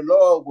word of the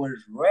Lord was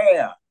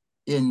rare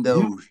in Yeah,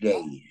 those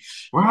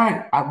days.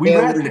 right. We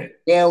There read was that.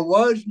 there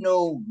was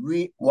no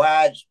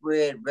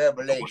widespread There were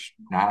revelation.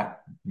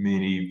 not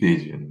many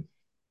visions.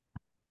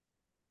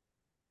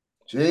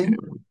 See?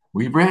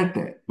 We read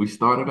that. We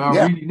started out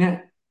Yeah, reading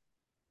that.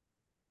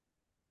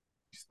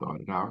 We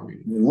started out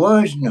reading there that.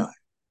 was none.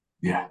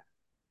 Yeah.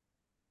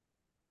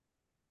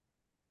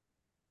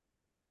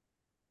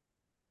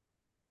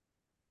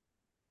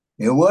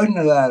 There wasn't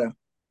a lot of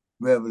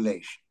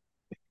revelation.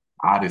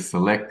 God is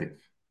selective.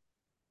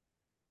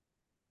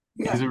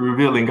 Yeah, He's a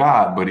revealing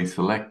God, but he's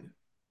selective.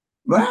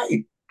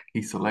 right.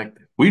 He's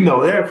selective. We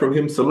know that from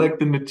him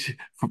selecting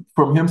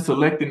from him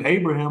selecting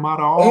Abraham out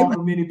of all Amen.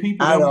 the many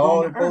people that Out of was on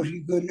all the the folks earth.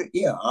 he could,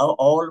 yeah,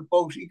 all the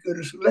folks he could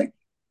have selected.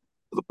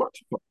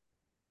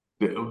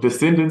 The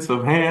descendants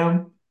of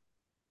Ham,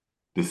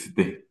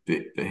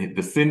 the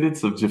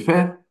descendants of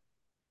Japheth,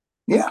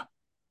 Yeah,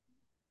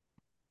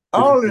 the,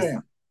 all of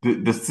them.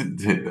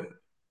 the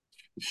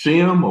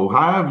Shem, or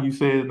however you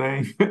say his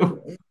name,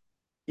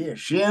 Yeah,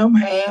 Shem,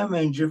 Ham,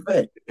 and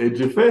Japheth. and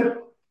Japheth.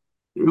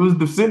 It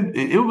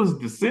was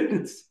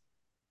descendants.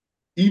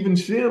 Even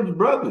Shem's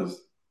brothers.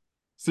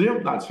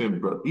 Not Shem's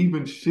brother.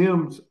 Even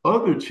Shem's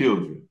other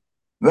children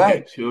Right,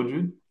 had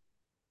children,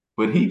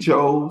 but he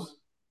chose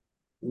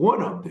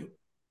one of them.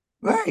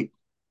 right.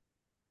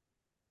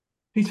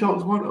 He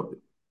chose one of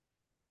them.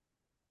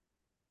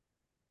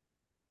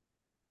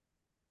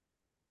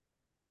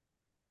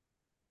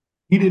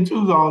 He didn't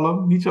choose all of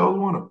them. He chose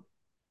one of them.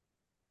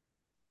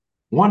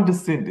 One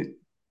descendant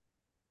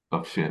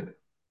of Shem.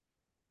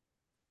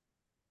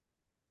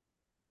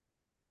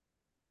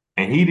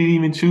 And he didn't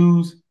even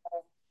choose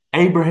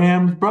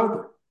Abraham's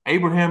brother.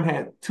 Abraham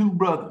had two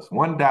brothers.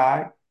 One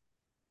died,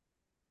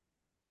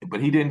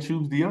 but he didn't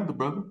choose the other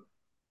brother.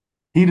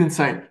 He didn't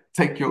say,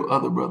 take your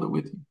other brother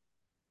with you.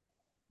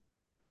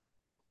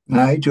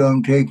 Now he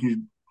told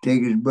him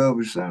take his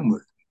brother's son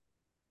with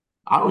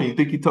I don't even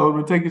think he told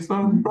him to take his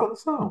son, him.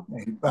 brother's son.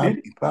 He Did probably,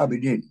 he? he probably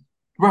didn't.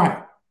 Right.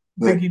 I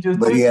think But he just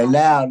but he took,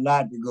 allowed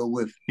Lot to go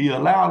with him. he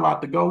allowed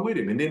Lot to go with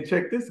him. And then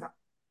check this out.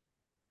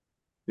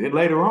 Then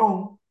later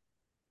on,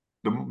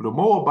 the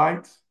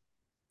Moabites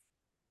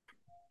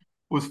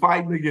was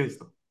fighting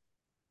against him,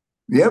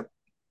 Yep.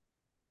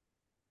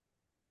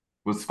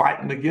 was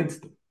fighting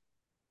against him.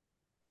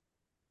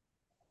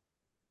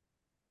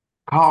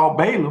 Called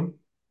Balaam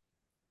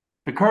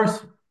to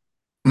curse him.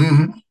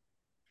 Mm-hmm.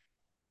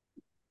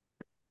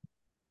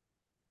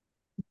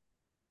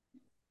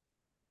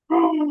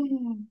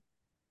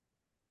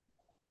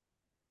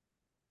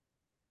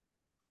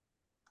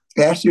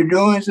 That's the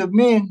doings of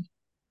men.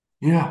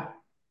 Yeah,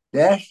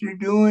 That's the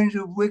doings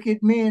of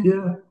wicked men.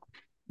 yeah,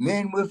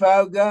 Men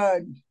without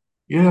God.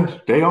 yeah.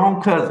 They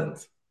own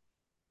cousins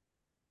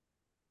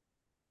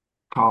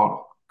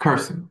called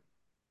cursing.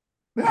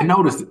 And Right.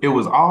 notice it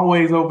was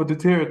always over the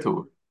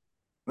territory.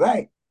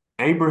 Right.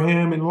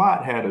 Abraham and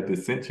Lot had a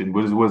dissension,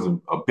 which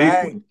wasn't a big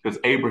Right. one because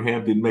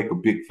Abraham didn't make a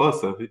big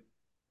fuss of it.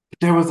 But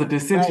there was a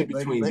dissension Right. But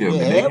between but them, they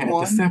and they had had to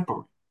one.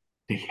 separate.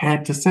 They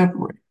had to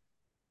separate.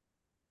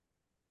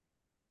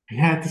 They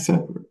had to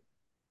separate.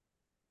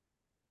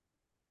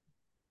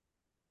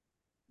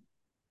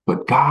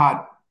 But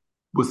God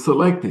was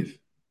selective.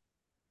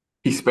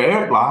 He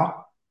spared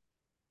Lot.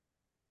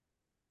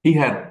 He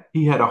had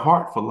a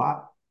heart for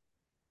Lot,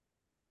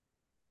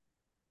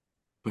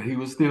 but he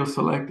was still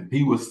selective.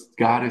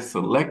 God is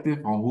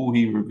selective on who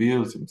he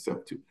reveals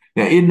himself to.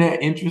 Now, isn't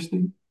that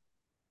interesting?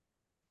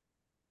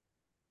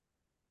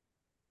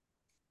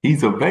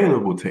 He's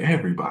available to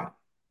everybody,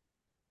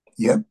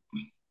 Yep.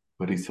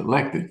 but he's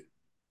selective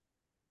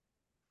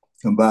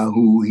About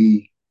who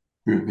he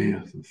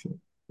reveals himself.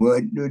 Well,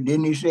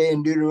 didn't he say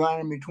in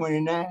Deuteronomy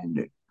 29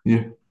 that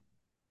Yeah.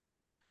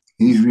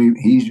 he's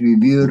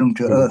revealed them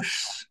to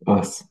us?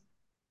 Us.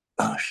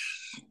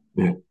 Us.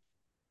 Yeah.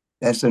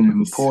 That's an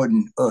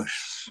important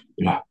us.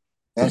 Yeah.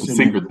 But the That's an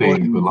secret things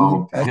important group.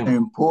 belong to That's an him.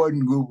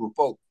 important group of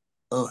folk.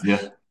 Yeah.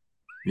 Us.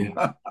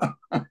 Yeah.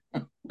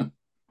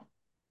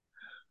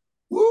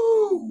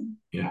 Woo!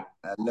 Yeah.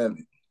 I love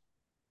it.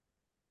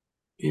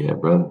 Yeah,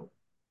 brother.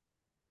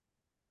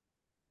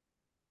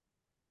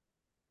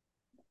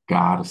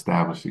 God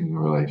establishing a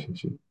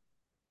relationship.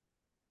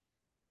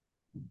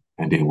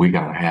 And then we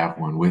gotta have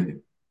one with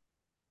him.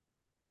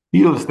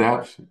 He'll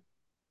establish it,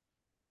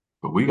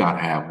 but we gotta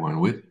have one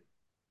with him.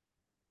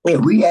 Yeah,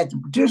 we had to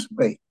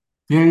participate.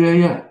 Yeah, yeah,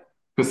 yeah.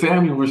 Because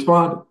Samuel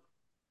responded,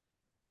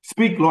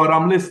 "Speak, Lord,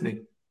 I'm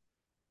listening."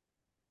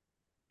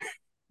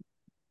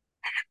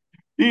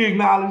 He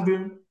acknowledged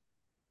him.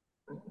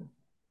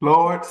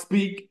 Lord,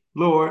 speak,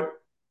 Lord,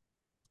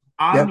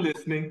 I'm Yep,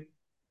 listening.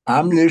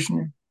 I'm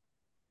listening.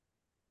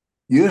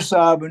 You're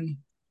sovereign.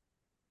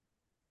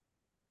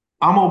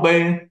 I'm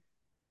obeying.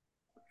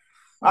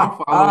 I'm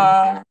following.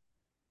 I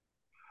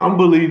I'm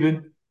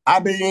believing.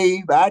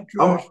 believe. I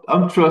trust.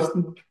 I'm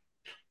trusting.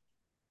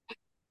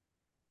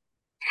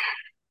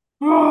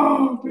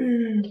 Oh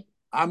man.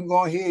 I'm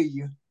gonna hear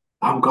you.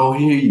 I'm gonna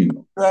hear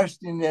you.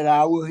 Trusting that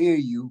I will hear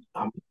you.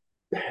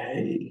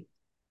 Hey.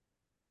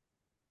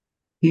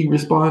 He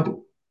responded,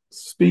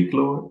 "Speak,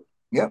 Lord.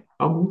 Yep.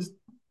 I'm listening."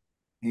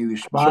 He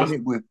Trust.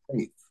 responded with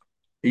faith.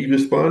 He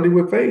responded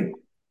with faith.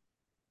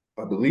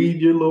 I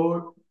believe you,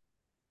 Lord.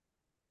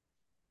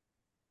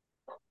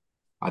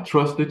 I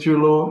trust that you're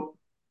Lord,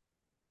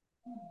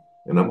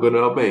 and I'm gonna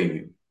obey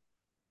you.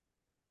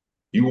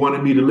 You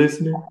wanted me to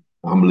listen?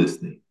 I'm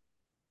listening.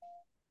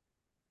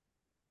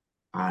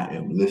 I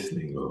am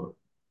listening, Lord.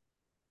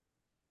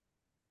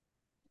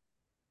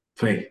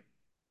 Faith.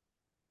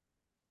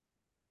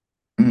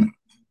 Mm.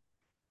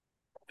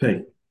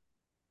 Faith.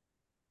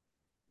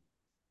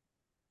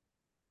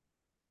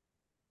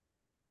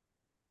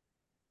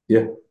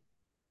 Yeah.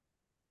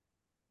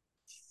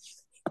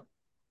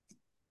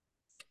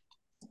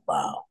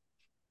 Wow.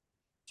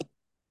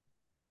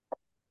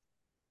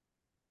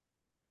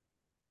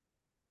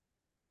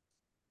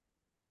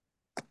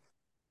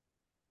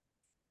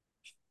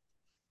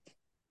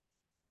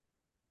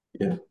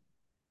 Yeah.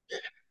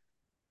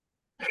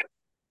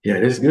 Yeah,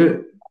 that's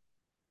good.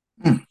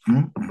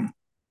 Mm-hmm.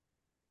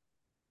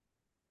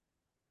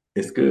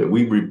 It's good. If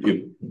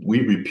we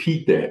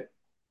repeat that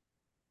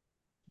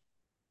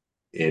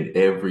in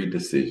every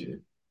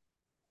decision.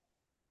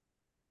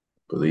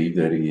 Believe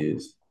that he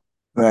is.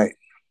 Right.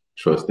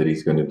 Trust that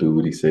he's going to do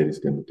what he said he's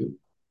going to do.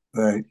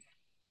 Right.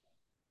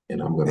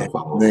 And I'm going to And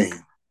follow him.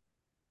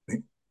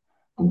 obey.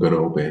 I'm going to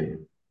obey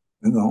him.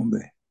 We're gonna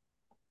obey.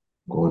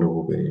 I'm going to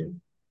obey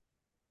him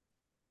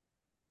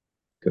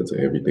because of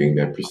everything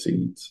that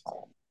precedes.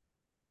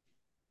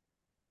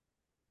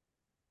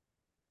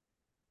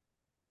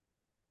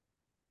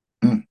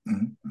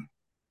 Mm-hmm.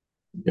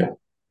 Yeah.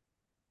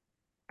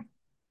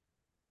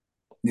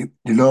 The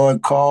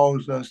Lord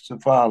calls us to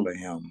follow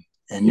Him,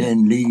 and Yeah.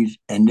 then leads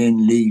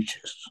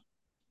us.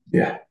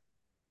 Yeah.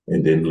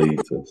 And then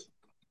leads us.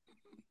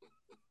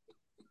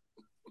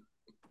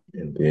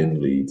 And then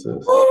leads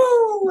us.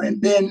 Oh,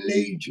 and then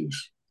leads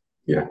us.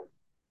 Yeah.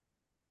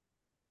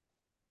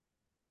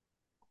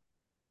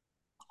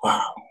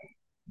 Wow.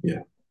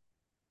 Yeah.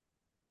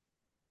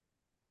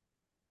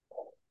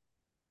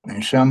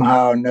 And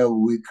somehow or another,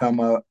 we come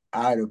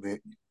out of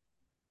it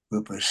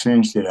with a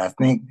sense that I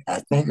think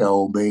I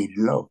obeyed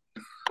the Lord.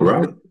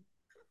 Right.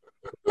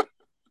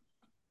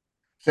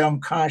 Some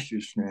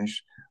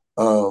consciousness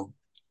of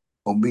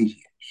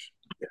obedience.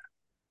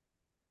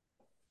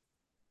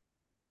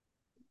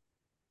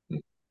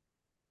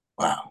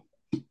 Wow.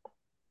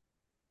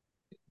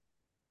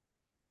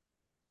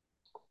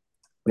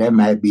 That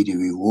might be the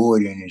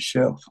reward in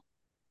itself.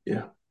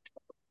 Yeah.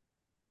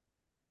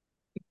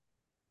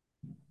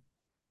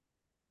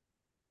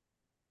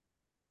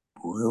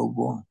 Boy, oh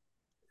boy.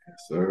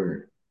 Yes,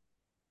 sir.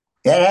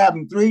 That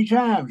happened 3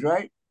 times,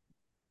 right?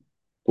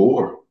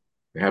 Four.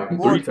 It happened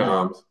 4 times. three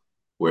times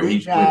where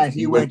Three times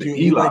he he went went to to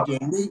he Eli went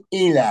to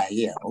Eli.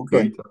 Yeah,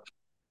 okay. 3 times.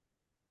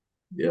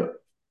 Yeah.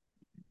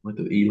 Went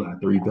to Eli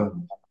 3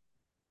 times.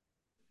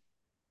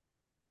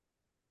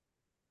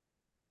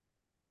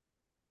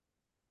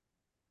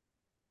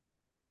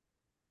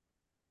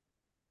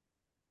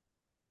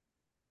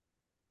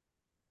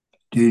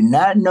 Did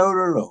not know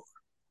the Lord.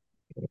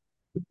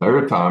 The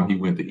third time he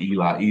went to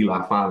Eli,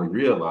 Eli finally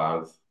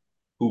realized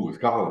who was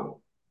calling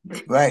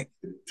him. Right.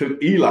 It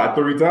took Eli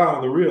 3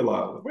 times to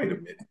realize, wait a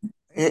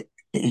minute.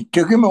 It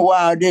took him a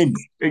while, didn't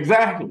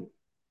Exactly.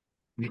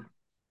 it?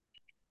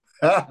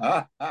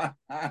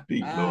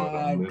 Speak, Lord,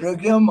 I'm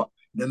Took listening. him,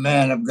 the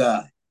man of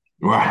God.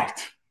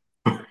 Right.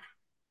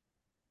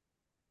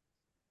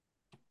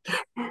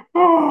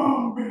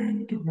 Oh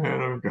man, the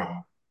man of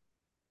God.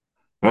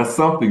 That's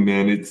something,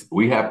 man.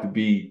 We have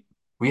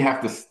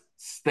to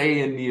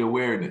stay in the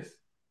awareness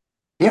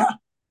Yeah.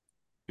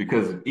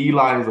 because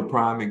Eli is a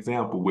prime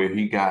example where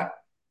he got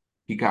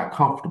He got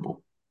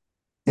comfortable.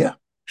 Yeah.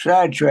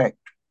 Sidetracked.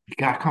 He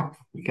got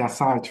comfortable. He got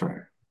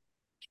sidetracked.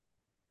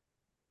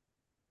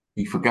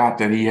 He forgot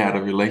that he had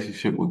a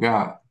relationship with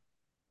God.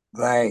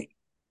 Right.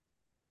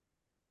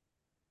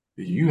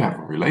 You have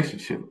a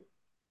relationship.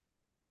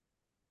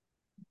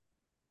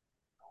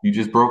 You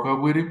just broke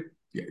up with him?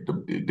 Yeah,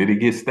 did it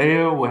get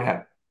stale? What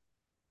happened?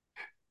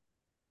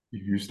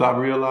 You stop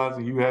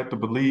realizing you had to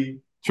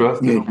believe,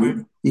 trust, and Yeah.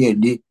 obey. Yeah.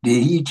 Did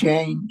he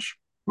change?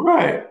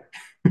 Right.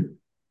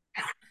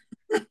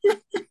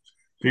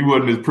 He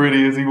wasn't as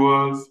pretty as he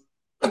was.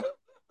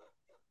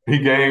 He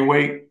gained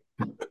weight.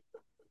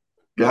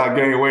 God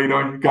gained weight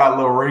on you. Got a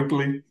little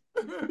wrinkly.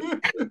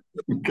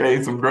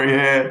 Gained some gray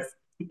hairs.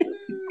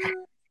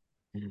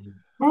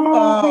 Oh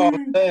Oh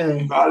man.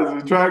 man. Not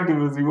as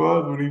attractive as he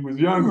was when he was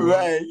younger.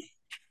 Right.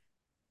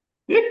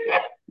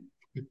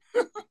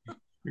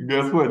 And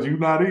guess what? You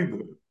not either.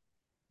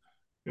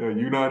 Yeah,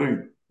 you not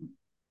either.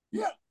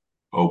 Yeah.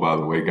 Oh, by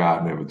the way,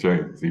 God never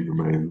changes. He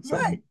remains the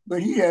Right. same.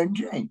 But he doesn't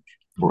change.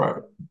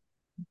 Right.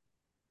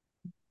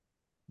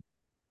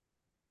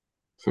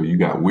 So you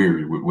got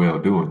weary with well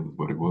doing is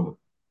what it was.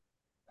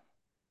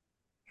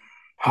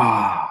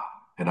 Ah,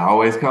 it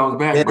always comes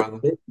back, There, brother.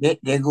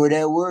 there go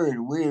that word,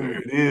 There weary.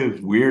 it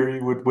is.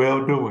 Weary with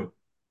well doing.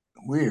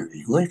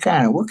 Weary. What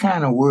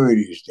kind of word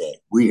is that?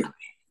 Weary.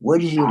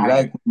 What is it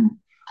like Tired.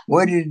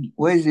 what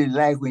is it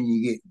like when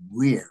you get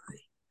weary?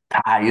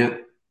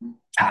 Tired.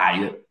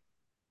 Tired.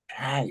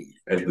 Tired.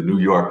 As the New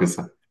Yorkers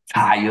say,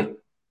 tired.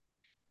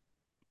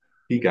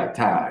 He got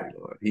tired,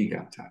 Lord. He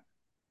got tired.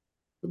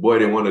 The boy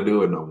didn't want to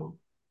do it no more.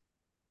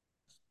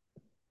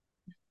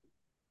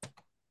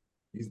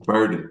 He's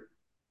burdened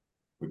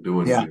with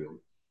doing the Yeah. will.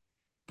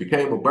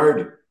 Became a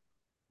burden.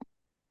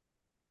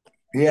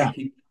 Yeah.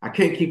 I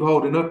can't keep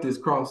holding up this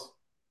cross.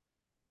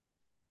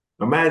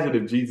 Imagine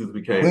if Jesus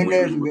became When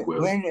there's weary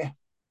with well.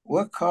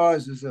 what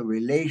causes a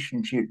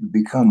relationship to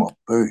become a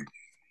burden?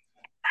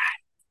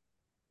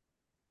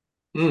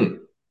 Mm.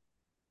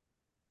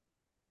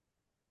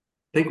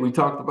 I think we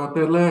talked about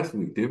that last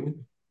week, didn't we?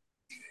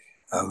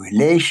 A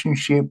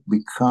relationship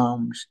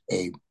becomes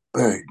a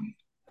burden.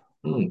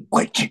 Mm.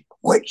 What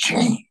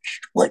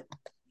changed? What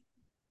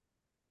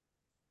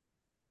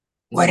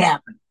Mm.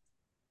 happened?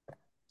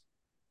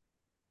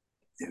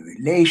 The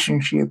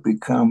relationship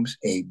becomes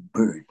a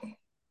burden.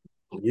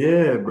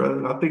 Yeah,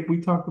 brother. I think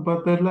we talked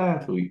about that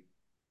last week.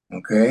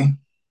 Okay?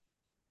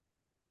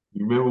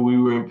 You remember we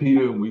were in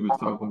Peter and we was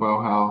talking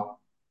about how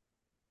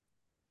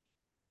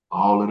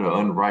all of the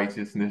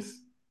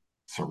unrighteousness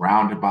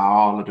surrounded by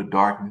all of the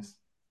darkness,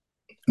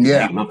 and they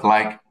Yeah. look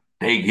like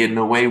they getting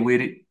away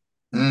with it,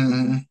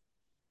 Hmm.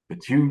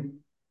 but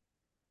you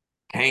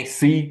can't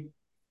see.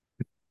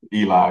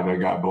 Eli that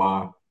got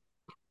blind,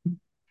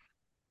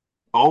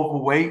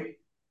 overweight,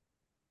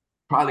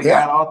 probably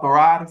Yeah. got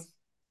arthritis,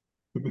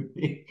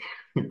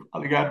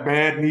 probably got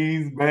bad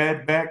knees,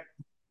 bad back,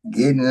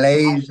 Getting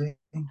lazy.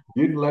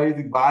 getting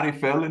lazy, body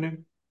failing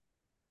him.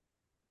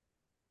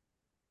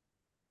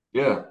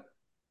 Yeah,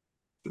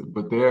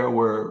 but there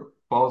were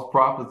false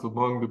prophets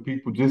among the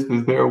people, just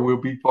as there will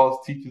be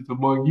false teachers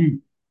among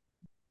you.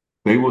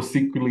 They will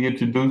secretly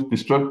introduce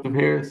destructive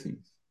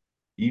heresies,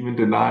 even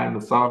denying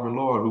the sovereign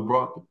Lord who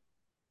brought them,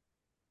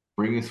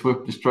 bringing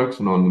swift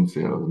destruction on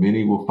themselves.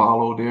 Many will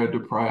follow their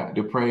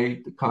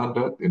depraved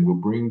conduct and will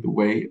bring the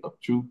way of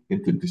truth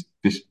into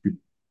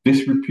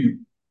disrepute.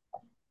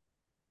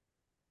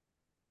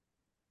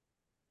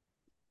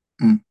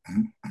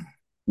 Mm-hmm.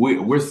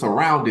 We're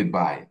surrounded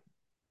by it.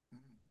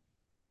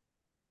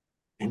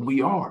 And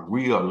we are.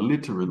 We are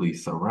literally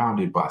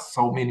surrounded by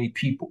so many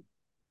people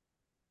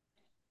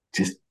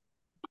just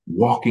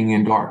walking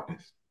in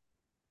darkness.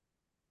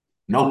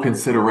 No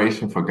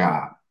consideration for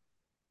God.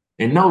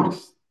 And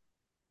notice,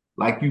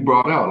 like you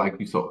brought out, like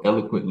you so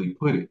eloquently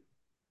put it,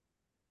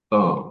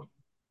 um,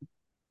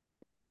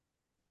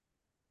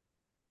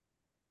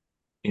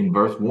 in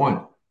verse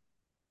 1,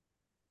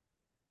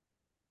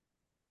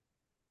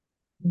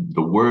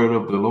 the word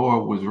of the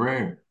Lord was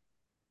rare.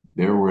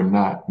 There were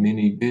not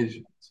many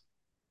visions.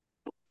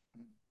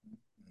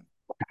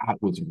 God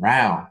was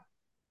around,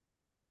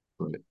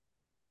 but it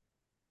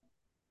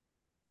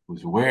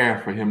was rare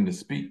for him to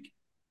speak.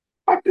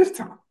 Like this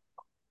time.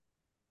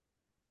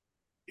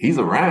 He's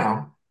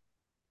around,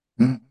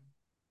 Mm-hmm.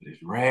 but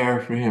it's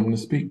rare for him to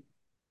speak.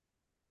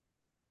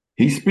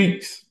 He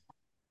speaks,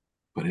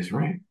 but it's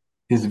rare.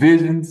 His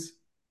visions,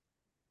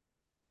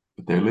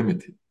 but they're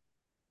limited.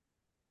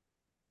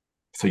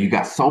 So you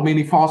got so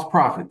many false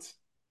prophets.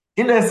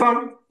 Isn't that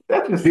something?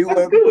 See That's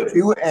what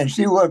good.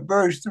 see what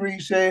verse 3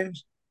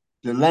 says?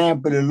 The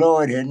lamp of the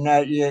Lord had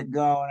not yet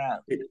gone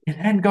out. It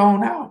hadn't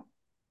gone out.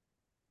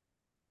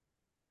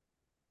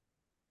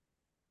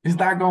 It's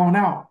not going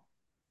out.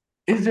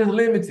 It's just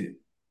limited.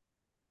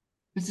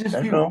 It's just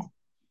That's few. all.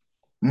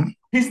 Mm-hmm.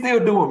 He's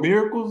still doing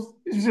miracles.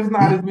 It's just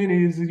not as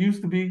many as it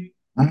used to be,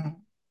 Mm-hmm.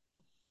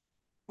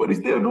 but he's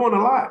still doing a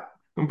lot.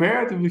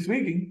 Comparatively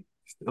speaking,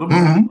 still a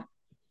bunch. Mm-hmm.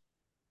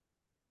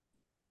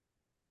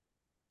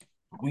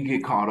 We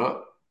get caught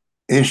up.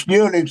 It's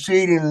still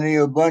exceedingly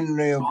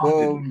abundantly above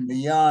abundantly. and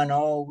beyond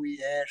all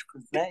we ask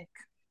or think.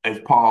 As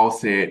Paul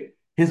said,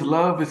 his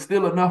love is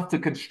still enough to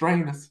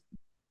constrain us.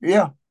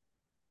 Yeah,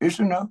 it's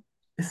enough.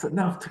 It's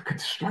enough to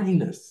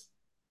constrain us.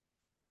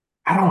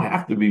 I don't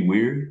have to be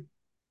weary.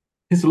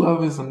 His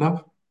love is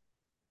enough.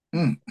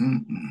 Mm.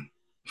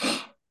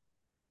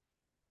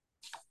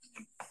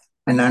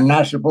 And I'm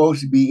not supposed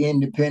to be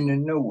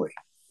independent no way.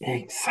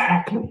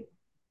 Exactly.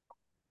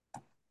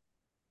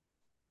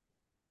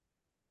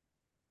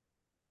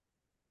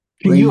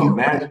 Can Where you you find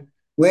imagine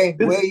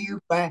this?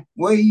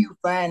 where you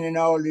finding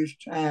all this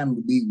time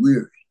to be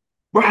weary?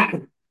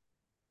 Right.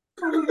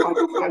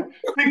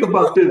 Think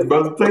about this,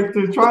 brother.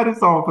 Try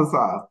this on for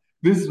size.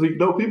 This week,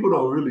 no, people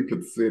don't really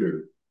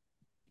consider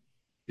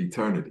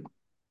eternity.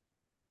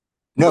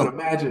 But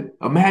No,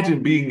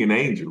 imagine being an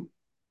angel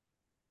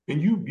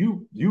and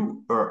you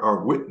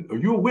are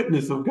you're a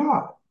witness of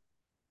God.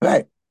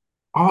 right.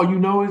 All you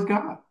know is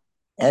God.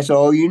 That's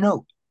all you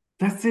know.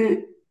 That's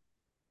it.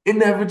 It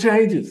never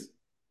changes.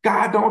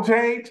 God don't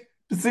change.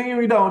 The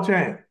scenery don't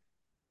change.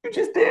 You're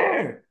just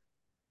there.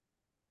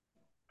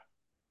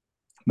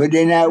 But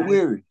they're not Imagine,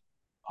 weary.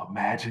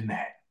 imagine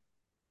that.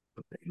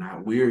 But they're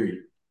not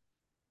weary.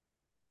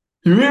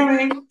 You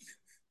hear me?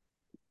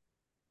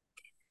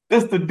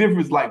 That's the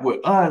difference. Like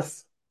with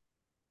us,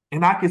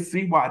 and I can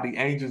see why the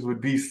angels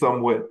would be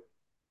somewhat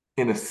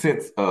in a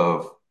sense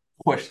of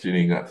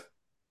questioning us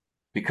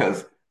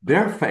because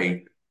their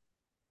faith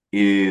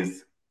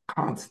is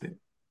constant.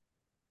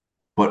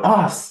 But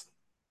us,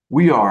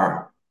 we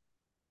are,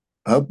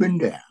 Up and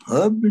down,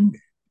 up and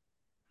down.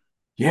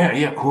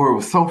 yeah, Corey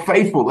was so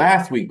faithful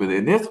last week, but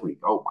then this week,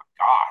 oh my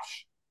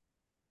gosh,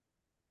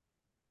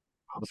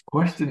 I was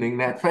questioning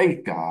that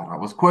faith, God. I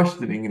was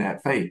questioning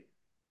that faith.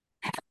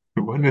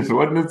 It wasn't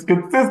as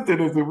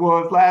consistent as it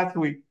was last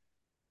week.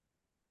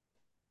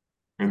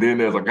 And then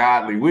there's a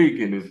godly week,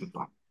 and it's just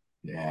like,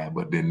 yeah,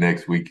 but then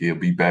next week he'll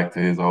be back to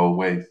his old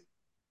ways.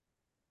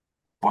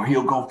 Or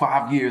he'll go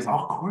 5 years.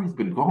 Oh, Corey's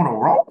been going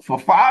wrong for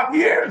 5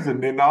 years.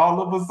 And then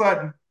all of a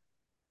sudden,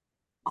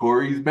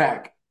 Corey's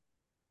back.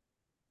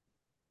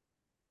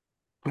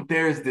 But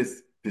there's this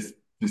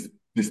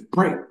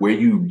break where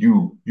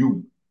you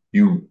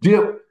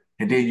dip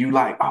and then you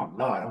like, oh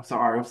Lord, I'm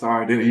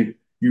sorry. Then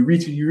you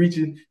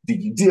reaching,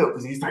 then you dip,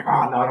 and he's like,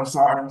 oh Lord, I'm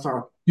sorry.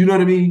 You know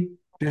what I mean?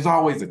 There's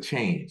always a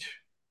change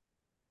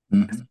as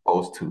Mm-hmm.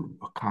 opposed to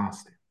a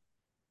constant.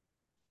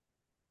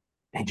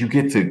 And you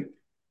get to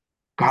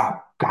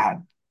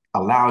God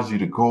allows you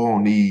to go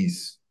on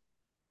these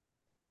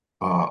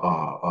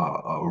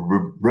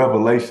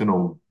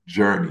revelational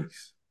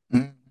journeys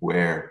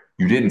where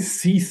you didn't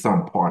see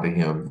some part of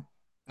him.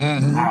 He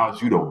Mm-hmm.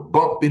 allows you to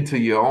bump into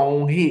your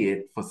own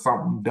head for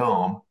something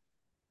dumb.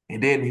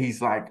 And then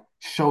he's like,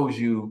 shows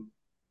you,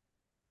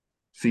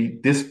 see,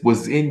 this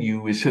was in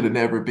you. It should have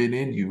never been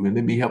in you. And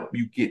let me help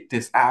you get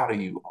this out of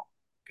you.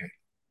 Okay.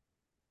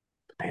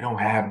 But they don't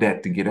have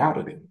that to get out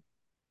of them.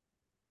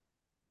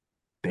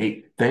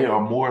 They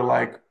are more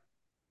like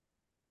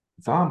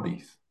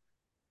zombies.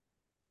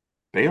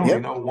 They only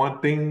Yep. know one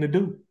thing to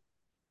do,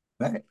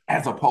 Right.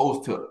 as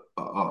opposed to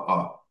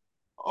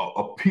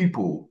a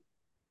people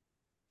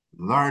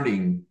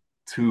learning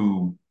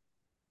to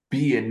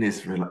be in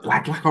this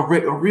like a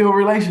real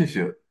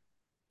relationship,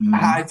 Mm-hmm.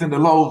 highs and the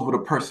lows with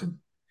a person,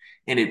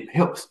 and it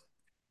helps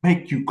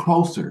make you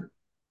closer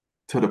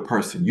to the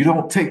person. You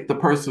don't take the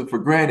person for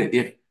granted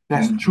if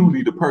that's Mm-hmm.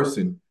 truly the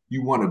person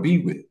you want to be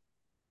with,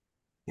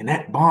 and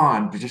that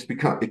bond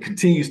it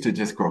continues to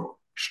just grow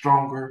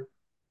stronger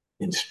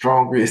and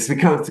stronger. Just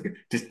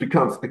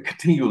becomes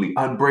continually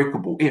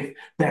unbreakable if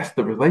that's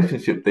the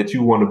relationship that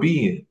you want to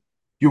be in.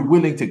 You're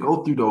willing to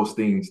go through those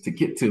things to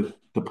get to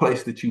the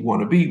place that you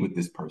want to be with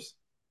this person.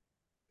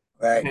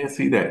 Right.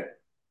 Fancy that.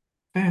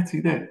 Fancy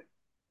that.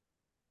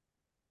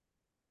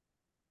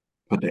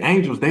 But the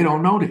angels, they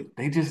don't know that.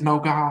 They just know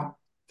God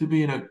to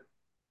be in a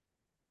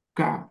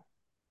God,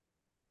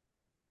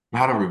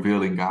 not a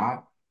revealing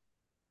God.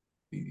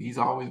 He's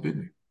always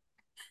been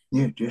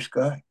Yeah, just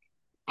God.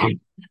 there.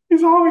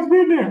 He's always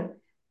been there.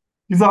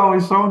 He's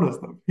always shown us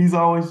stuff. He's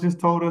always just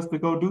told us to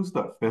go do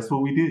stuff. That's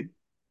what we did.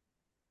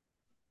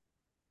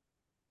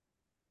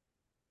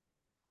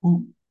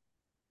 Who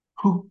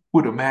who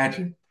would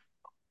imagine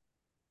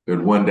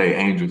that one day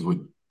angels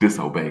would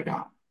disobey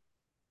God?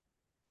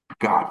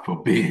 God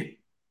forbid.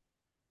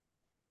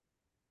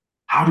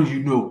 How did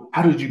you know?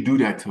 How did you do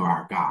that to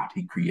our God?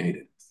 He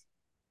created us.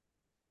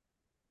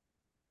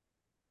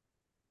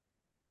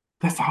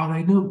 That's all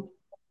they knew.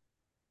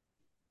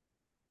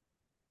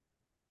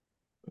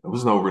 There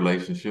was no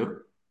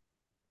relationship.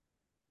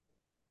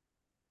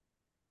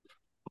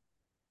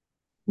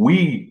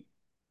 We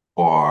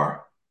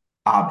are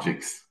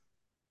objects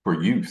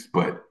for use,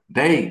 but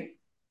they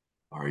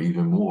are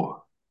even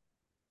more.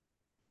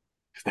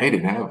 They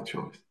didn't have a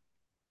choice.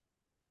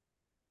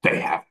 They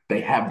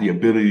have the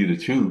ability to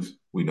choose.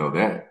 We know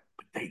that,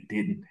 but they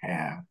didn't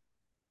have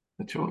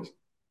a choice.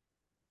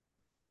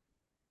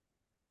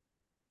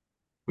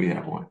 We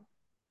have one.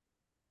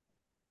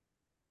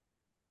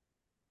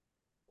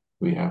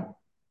 We have one.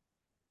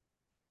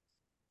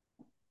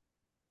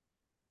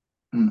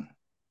 Mm.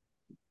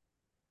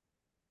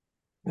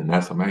 And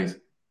that's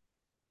amazing.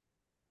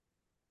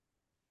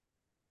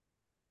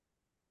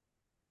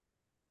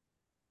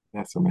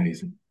 That's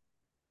amazing.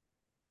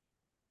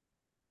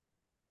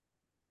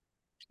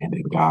 And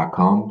then God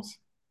comes,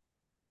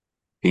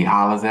 he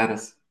hollers at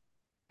us.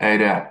 Hey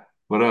there,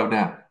 what up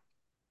now?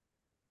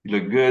 You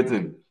look good to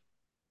me.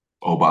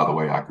 Oh, by the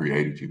way, I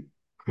created you.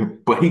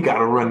 But he got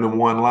to run them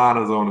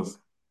one-liners on us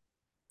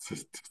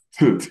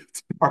to, to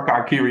spark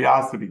our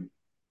curiosity,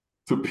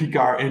 to pique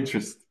our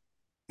interest.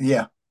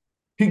 Yeah.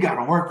 He got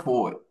to work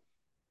for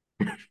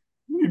it.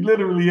 He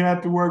literally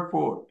had to work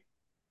for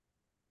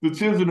it. The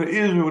children of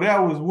Israel, that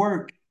was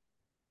work.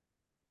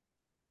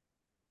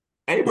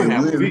 They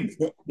Abraham was wearied,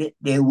 easy.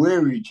 they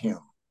wearied him.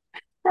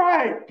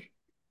 Right,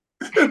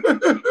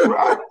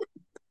 right.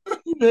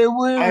 They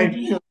wearied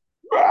Hey, him.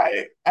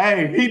 right.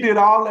 Hey, he did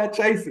all that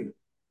chasing.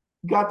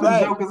 Got them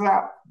Right. jokers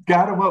out.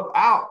 Got them up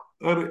out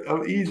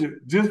of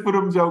Egypt just for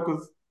them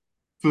jokers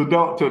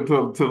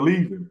to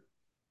leave him.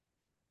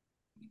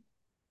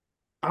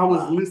 I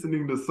was Wow.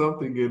 listening to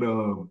something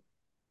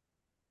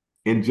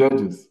in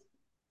Judges,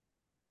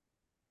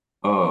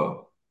 uh,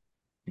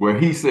 where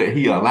he said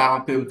he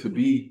allowed them to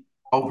be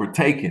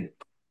overtaken.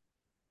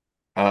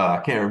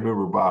 I can't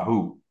remember by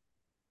who,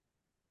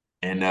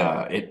 and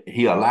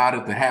he allowed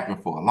it to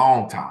happen for a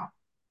long time,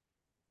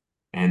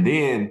 and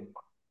then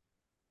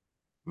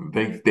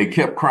they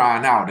kept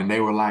crying out, and they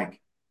were like,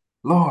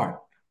 "Lord,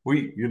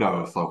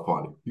 it's so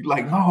funny. You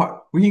like, Lord,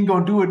 we ain't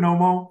gonna do it no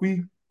more.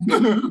 We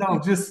no,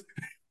 just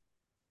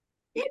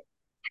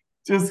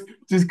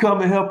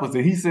come and help us."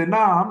 And he said,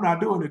 "Nah, I'm not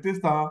doing it this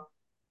time.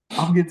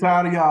 I'm getting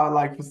tired of y'all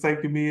like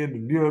forsaking me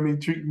and you know what I mean,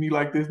 treating me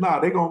like this. Nah,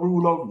 they gonna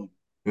rule over you."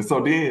 And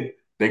so then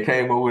they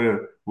came up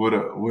with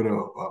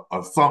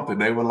a something.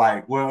 They were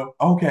like, "Well,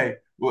 okay,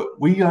 well,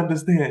 we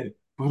understand,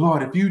 but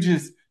Lord, if you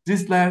just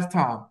this last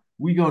time,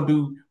 we gonna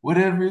do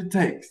whatever it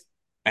takes."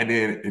 And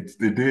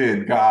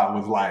then God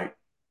was like,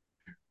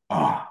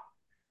 ah,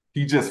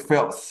 he just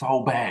felt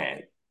so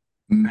bad.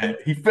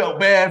 Mhm. He felt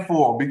bad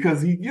for him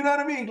because you know what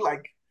I mean?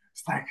 Like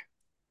it's like,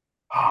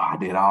 I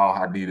did all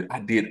I needed. I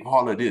did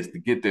all of this to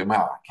get them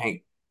out. I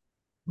can't.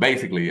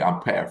 Basically,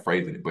 I'm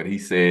paraphrasing it, but he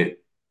said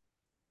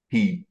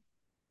he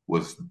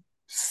was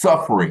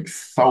suffering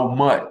so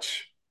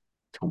much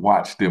to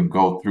watch them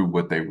go through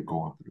what they were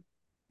going through.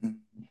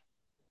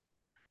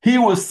 He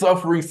was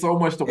suffering so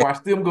much to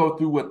watch them go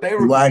through what they To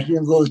were watch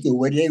them go through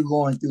what they were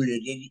going through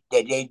that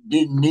they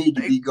didn't need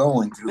to they, be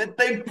going through. that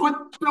they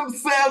put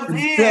themselves in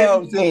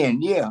Themselves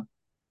in, yeah.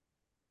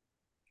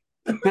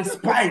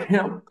 despite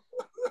him.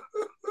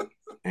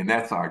 And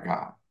that's our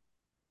God.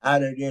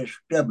 Out of their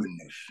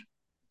stubbornness.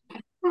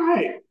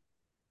 Right.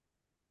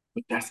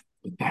 But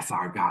that's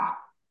our God.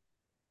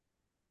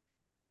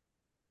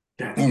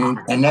 That's our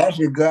And God. that's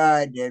a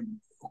God that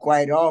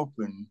quite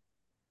often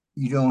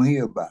you don't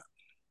hear about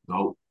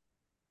No.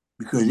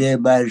 because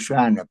everybody's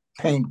trying to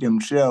paint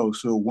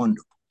themselves so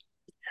wonderful.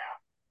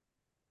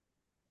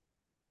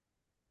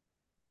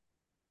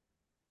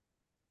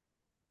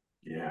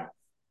 Yeah.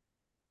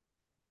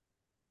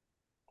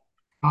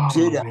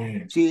 See, Oh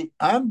man.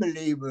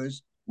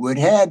 unbelievers would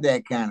have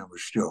that kind of a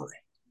story.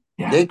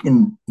 Yeah. They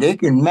can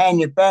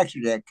manufacture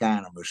that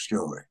kind of a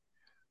story.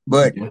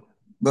 But Yeah.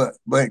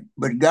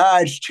 but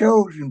God's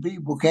chosen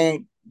people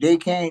can't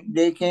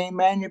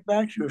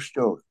manufacture a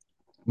story.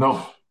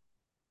 No.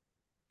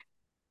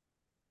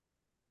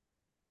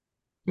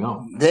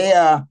 No. They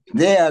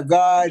are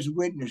God's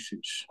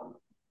witnesses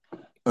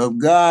of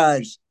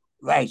God's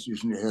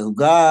righteousness, of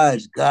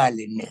God's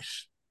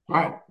godliness,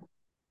 Right.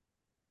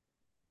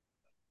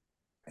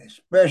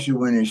 especially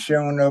when it's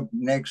shown up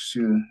next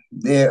to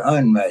their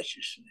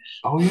unrighteousness.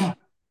 Oh yeah.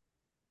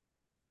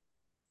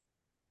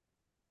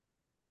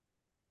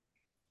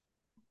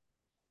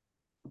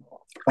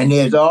 And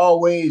there's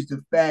always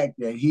the fact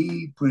that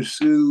he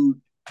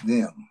pursued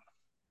them.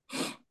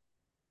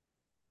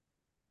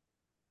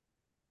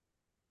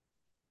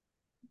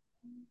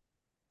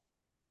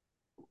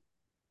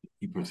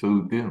 He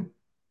pursued them.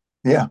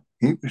 Yeah,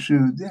 he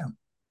pursued them.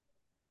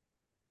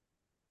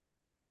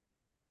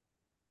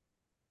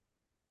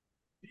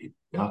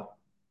 Yeah.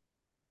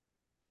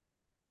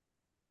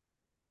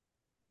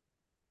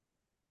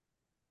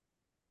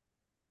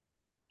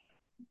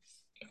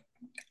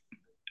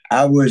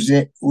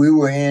 We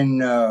were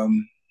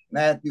in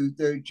Matthew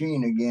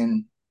 13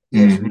 again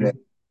yesterday,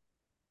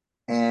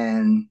 Hmm.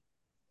 and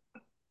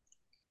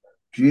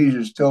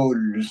Jesus told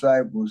the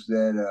disciples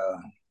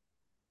that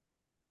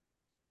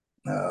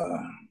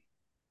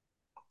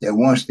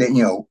once they,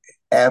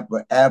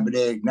 after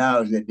they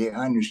acknowledged that they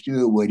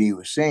understood what he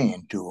was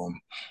saying to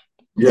them,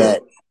 Yeah.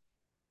 that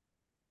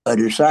a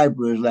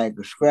disciple is like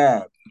a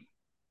scribe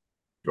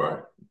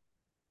Right.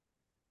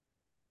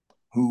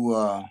 who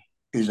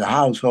is a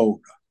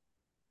householder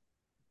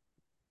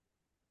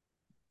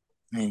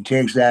and he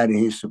takes out of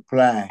his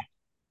supply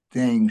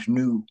things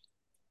new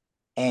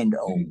and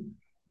old, Mm.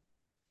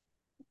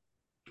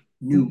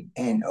 new Mm.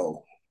 and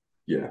old.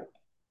 Yeah.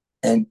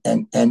 and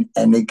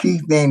the key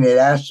thing that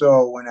I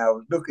saw when I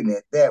was looking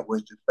at that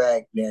was the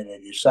fact that a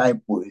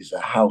disciple is a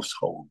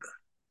householder.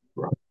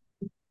 Right.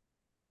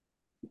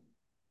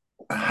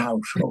 A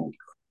householder.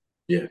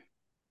 Yeah.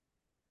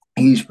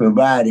 He's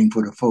providing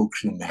for the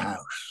folks in the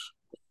house.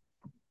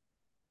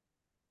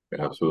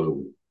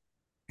 Absolutely.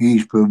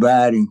 He's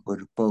providing for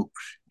the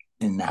folks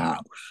in the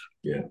house.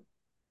 Yeah.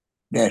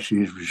 That's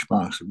his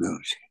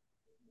responsibility.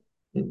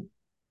 Mm.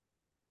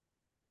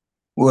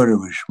 What a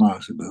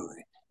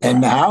responsibility. Right.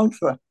 And the house,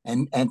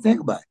 and think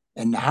about it,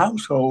 and the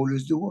household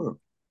is the world.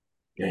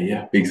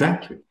 Yeah,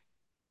 exactly.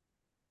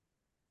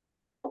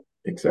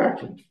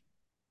 Exactly.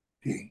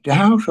 See, the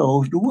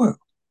household is the world.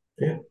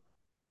 Yeah.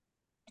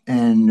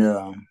 And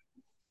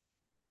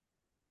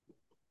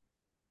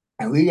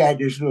we got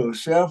this little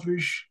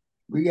selfish,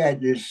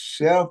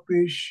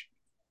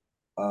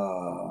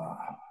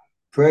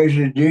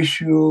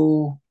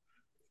 prejudicial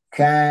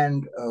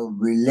kind of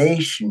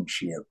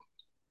relationship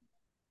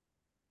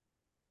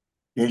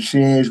that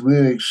says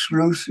we're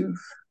exclusive,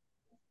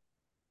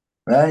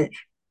 right?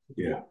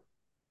 Yeah.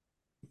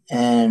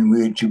 And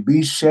we're to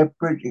be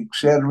separate, et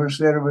cetera, et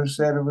cetera, et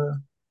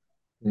cetera.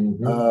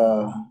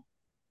 Mm-hmm.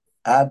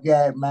 I've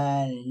got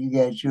mine and you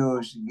got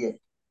yours to get.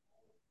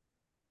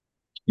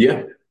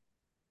 Yeah,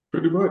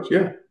 pretty much,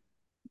 yeah.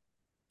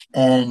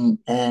 And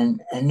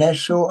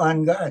that's so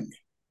ungodly.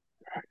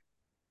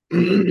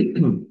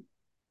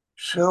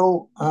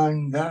 So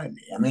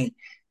ungodly. I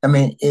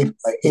mean, if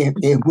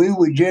we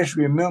would just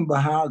remember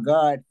how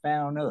God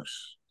found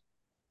us.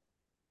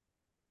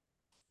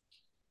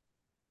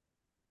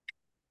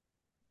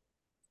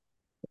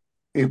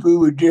 If we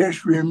would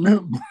just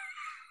remember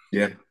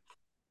yeah,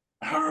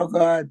 how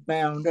God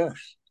found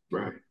us.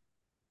 Right.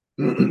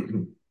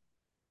 Yeah.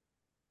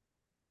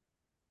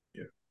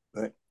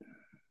 But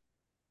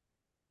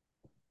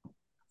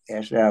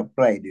that's our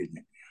plight, isn't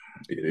it?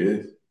 It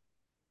is.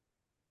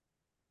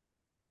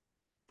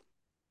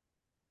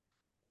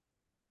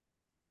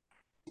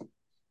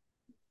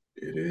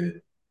 It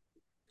is.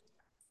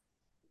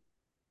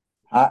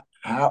 How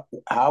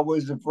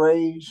was the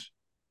phrase?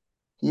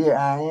 Here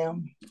I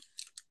am.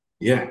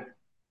 Yeah.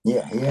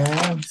 Yeah, here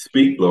I am.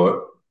 Speak,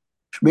 Lord.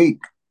 Speak.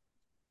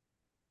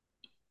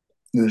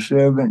 Your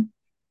servant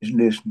is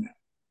listening.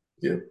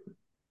 Yeah.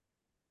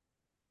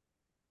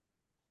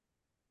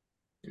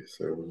 Your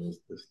servant is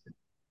listening.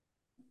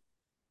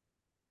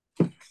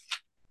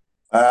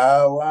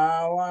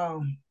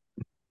 Wow.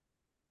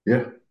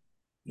 Yeah.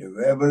 The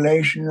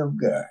revelation of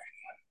God.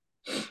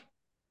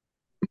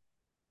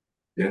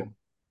 Yeah.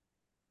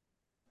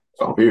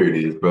 Oh, here it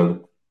is,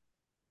 brother.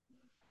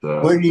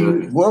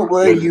 What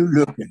were you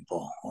looking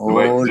for?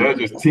 Wait,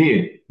 Judges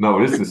 10. No,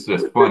 this is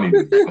just funny.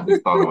 I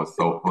just thought it was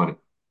so funny.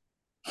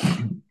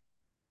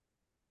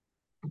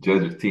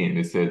 Judges 10,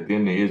 it says,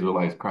 Then the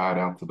Israelites cried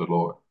out to the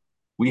Lord,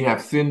 We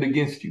have sinned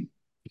against you,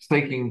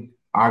 forsaking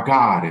our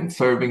God and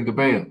serving the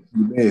Baals.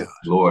 The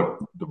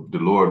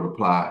Lord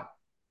replied,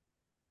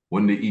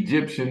 When the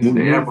Egyptians,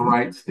 the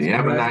Amorites, the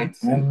Ammonites,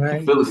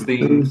 the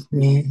Philistines,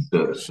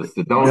 the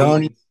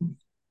Sidonians,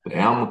 the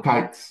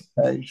Amalekites,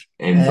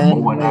 and the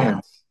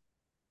Moabites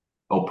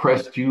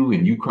oppressed you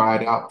and you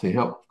cried out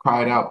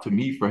to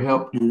me for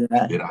help,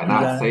 did I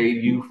not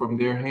save you from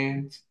their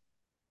hands?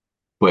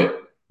 But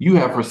you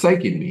have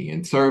forsaken me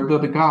and served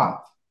other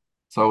gods.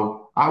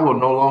 So I will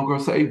no longer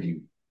save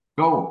you.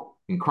 Go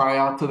and cry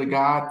out to the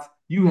gods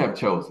you have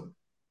chosen.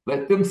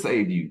 Let them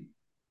save you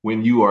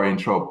when you are in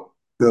trouble.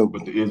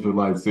 But the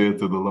Israelites said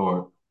to the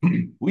Lord,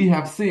 We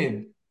have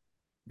sinned.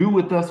 Do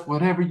with us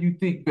whatever you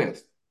think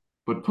best.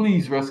 But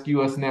please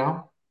rescue us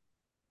now.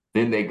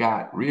 Then they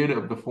got rid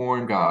of the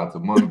foreign gods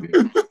among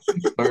them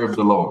and served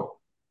the Lord.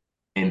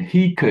 And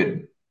he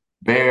could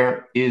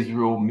bear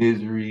Israel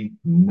misery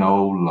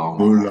no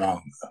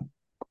longer.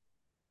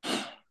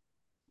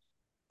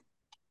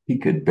 He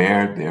could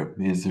bear their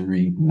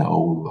misery no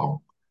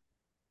longer.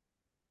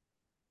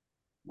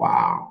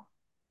 Wow.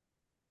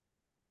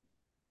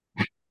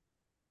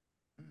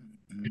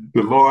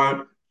 The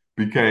Lord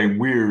became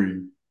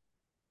weary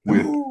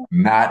with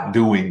not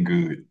doing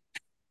good.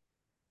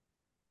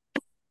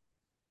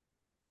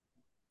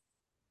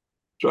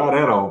 Try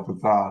that on,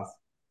 Fataz.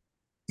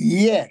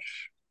 Yes.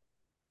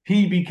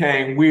 He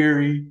became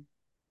weary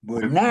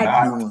with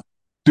not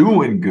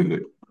doing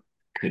good.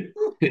 Could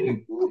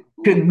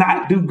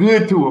not do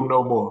good to him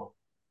no more.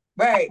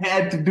 Right.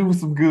 Had to do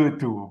some good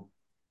to him.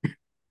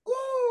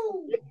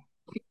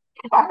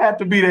 I had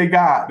to be their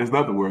God. In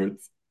other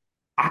words,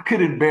 I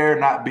couldn't bear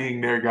not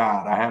being their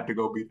God. I had to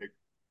go be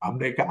I'm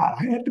their God.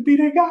 I had to be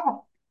their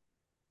God.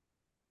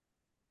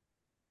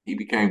 He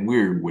became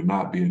weary with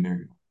not being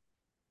their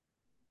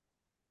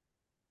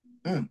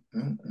God.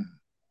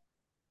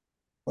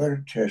 What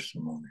a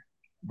testimony.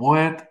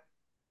 What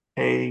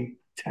a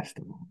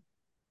testimony.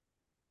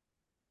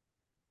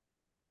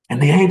 And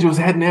the angels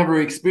had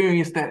never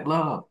experienced that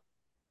love.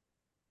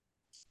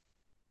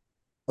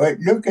 But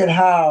look at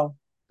how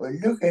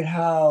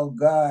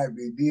God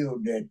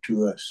revealed that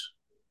to us.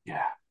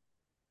 Yeah.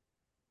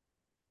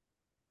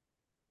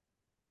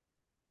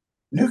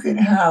 Look at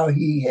how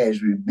he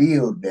has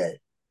revealed that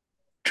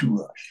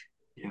to us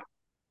Yeah.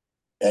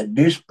 at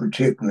this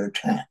particular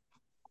time.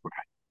 Right.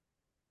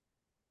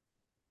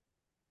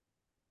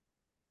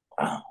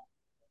 Wow.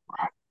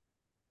 Right.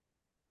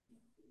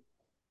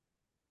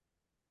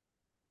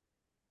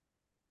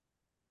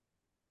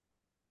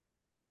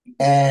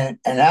 And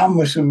I'm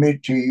gonna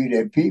submit to you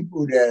that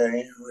people that are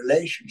in a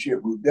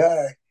relationship with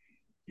God,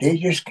 they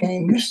just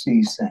can't miss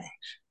these things.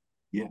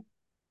 Yeah.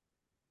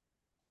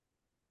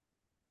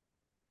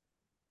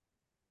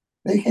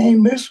 They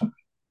can't miss them.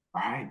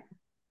 Right.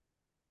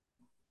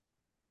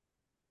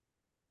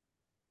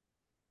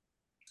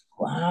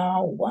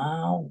 Wow,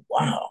 wow,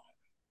 wow.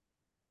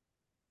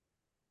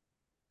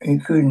 He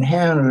couldn't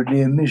handle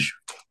their misery.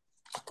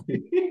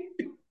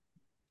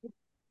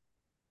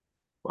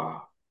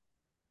 Wow.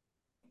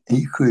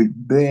 He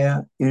could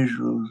bear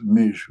Israel's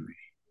misery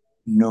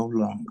no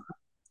longer.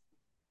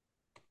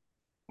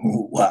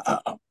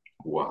 Wow.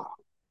 Wow.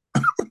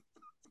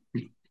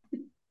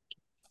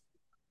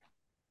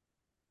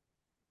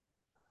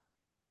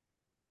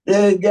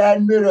 They had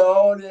gotten rid of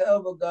all the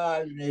other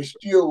gods and they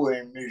still were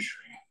in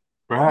misery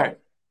Right.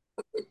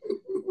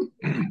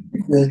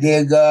 because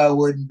their God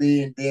wasn't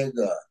being their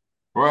God.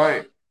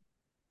 Right.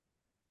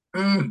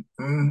 Mm,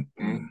 mm, Mm.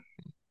 mm.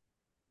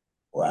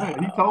 Yeah,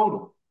 he Wow.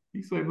 told him.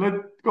 He said, "Let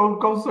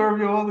go serve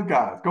your other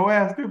guys. Go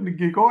ask them to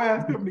get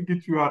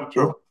you out of Go,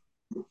 trouble."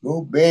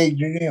 go beg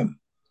to them.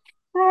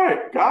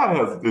 Right. God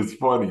has this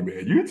funny,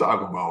 man. You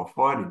talk about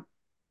funny.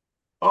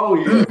 Oh,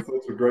 he has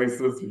such a great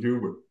sense of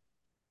humor.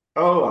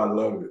 Oh, I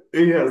love it.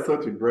 He has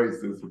such a great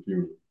sense of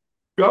humor.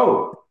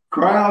 Go.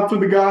 Cry out to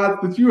the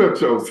gods that you have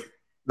chosen.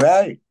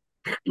 Right.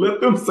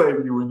 Let them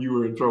save you when you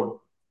were in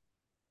trouble.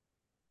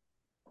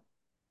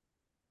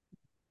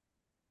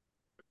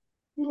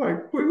 You're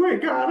like,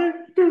 wait, God,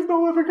 there's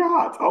no other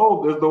gods.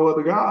 Oh, there's no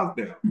other gods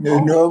now.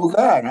 There's no other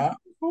God, huh?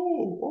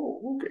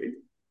 Okay.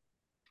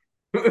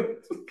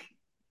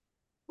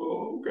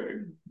 Oh, okay.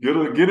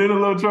 Get in a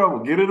little trouble.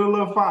 Get in a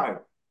little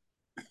fire.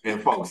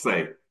 And folks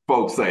say,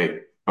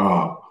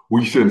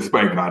 we shouldn't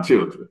spank our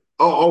children.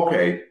 Oh,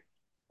 okay.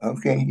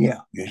 Okay, yeah.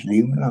 Just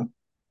leave them alone.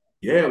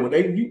 Yeah, when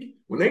they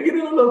get in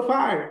a little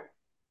fire,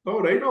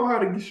 oh, they know how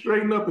to get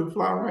straightened up and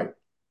fly right.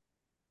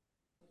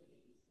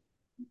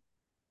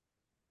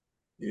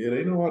 Yeah,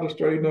 they know how to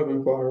straighten up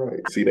and fly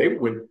right. See, they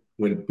when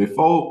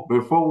before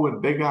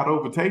when they got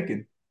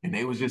overtaken and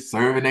they was just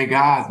serving their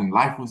guys and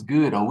life was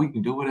good, oh, we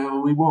can do whatever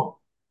we want.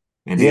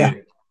 And Yeah,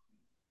 then,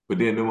 but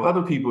then the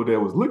other people that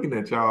was looking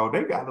at y'all,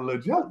 they got a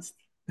little jealous.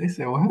 They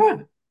said, well, huh,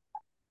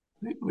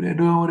 they're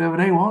doing whatever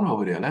they want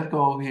over there. Let's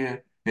go over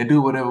here and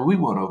do whatever we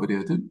want over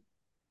there too.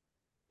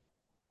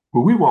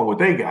 But we want what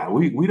they got.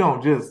 We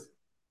don't just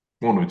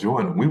want to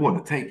join them. We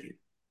want to take it.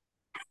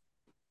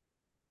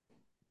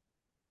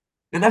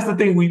 And that's the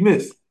thing we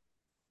miss.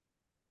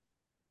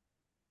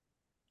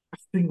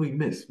 That's the thing we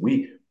miss.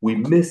 We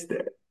miss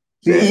that.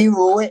 the That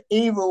evil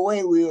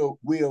way we'll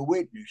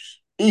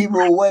witness.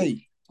 Evil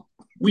way.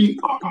 we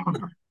are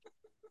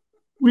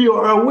we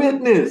are a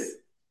witness.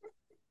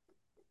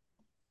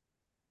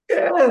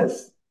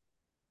 Yes.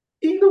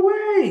 Either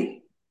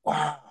way,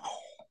 Wow.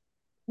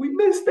 we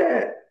miss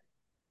that.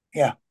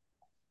 Yeah,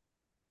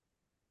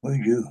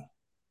 we do.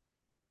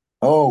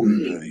 Oh,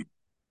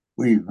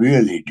 we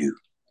really do.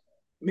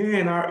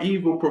 Man, our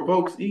evil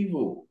provokes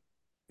evil.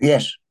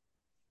 Yes.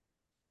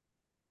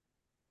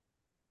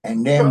 Trust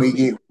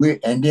me.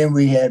 And then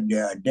we have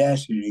the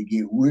audacity to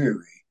get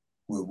weary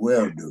with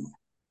well doing.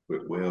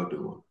 But well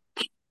doing.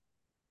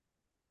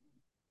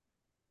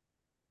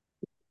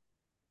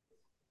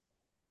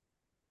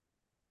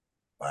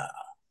 Wow,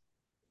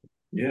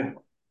 Yeah.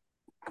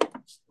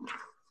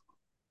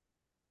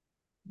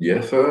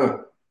 Yes,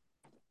 sir.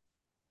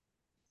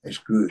 that's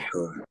good,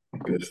 Corey.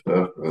 Good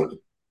stuff, brother.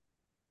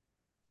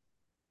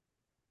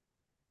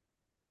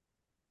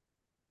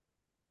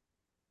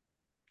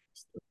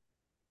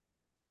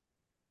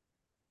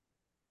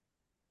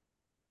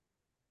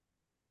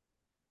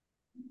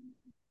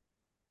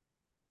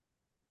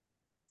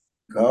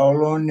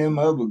 Call on them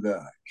other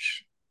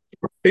gods.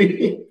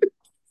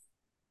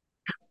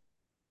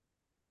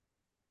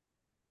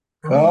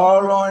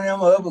 Call on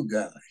them other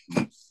gods.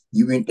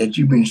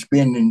 You've been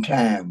spending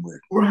time with.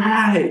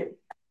 Right.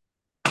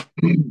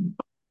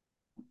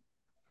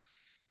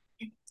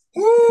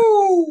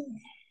 Woo!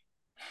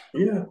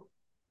 Yeah.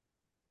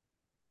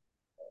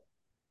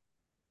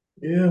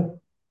 Yeah.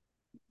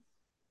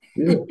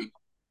 Yeah.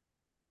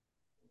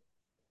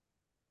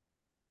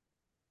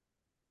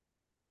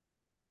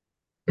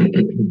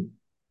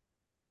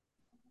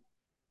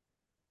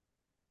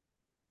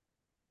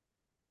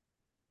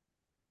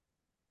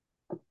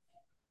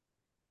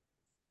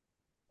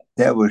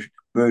 That was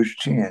verse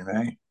 10,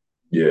 right?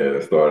 Yeah,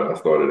 I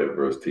started at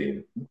verse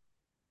 10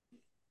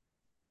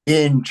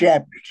 In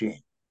chapter 10.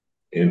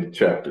 in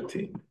chapter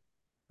 10.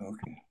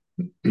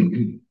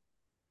 Okay.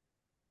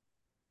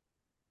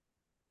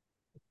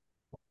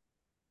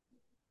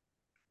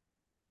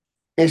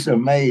 It's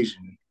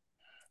amazing.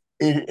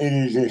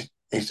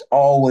 It's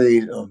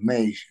always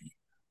amazing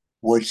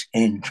what's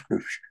in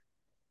scripture.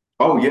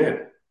 Oh yeah,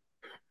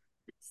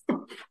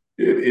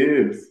 it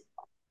is.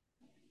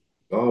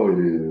 Oh, it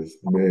is,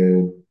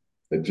 man.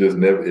 There's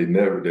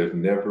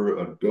never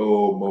a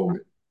dull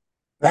moment.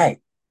 Right.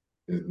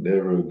 There's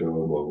never a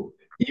dull moment.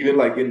 Even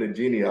like in the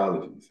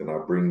genealogies, and I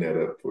bring that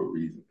up for a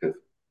reason, because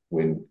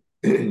when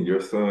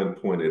your son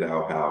pointed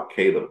out how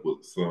Caleb was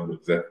the son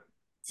of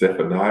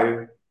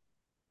Zephaniah,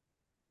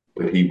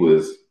 but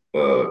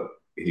uh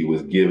he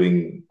was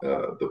giving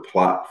the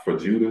plot for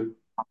Judah,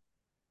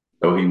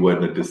 though he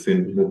wasn't a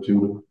descendant of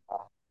Judah.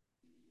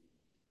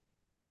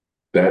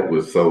 That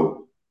was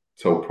so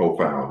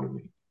profound to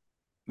me.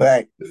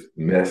 Right. Just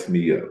messed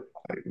me up.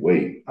 Like,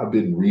 wait, I've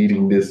been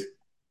reading this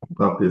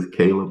about this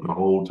Caleb the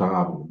whole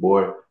time, and the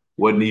boy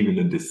wasn't even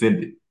a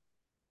descendant.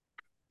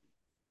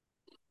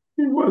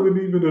 He wasn't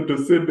even a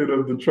descendant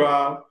of the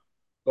tribe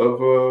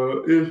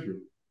of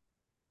Israel.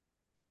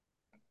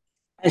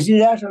 And see,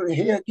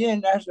 here again,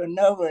 that's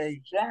another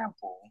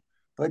example.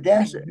 But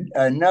that's Mhm.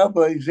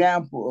 another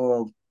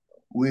example of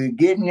we're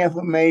getting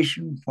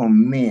information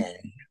from men,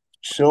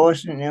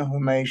 sourcing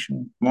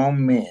information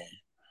from men,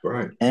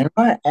 Right. and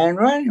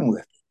running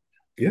with it,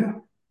 Yeah.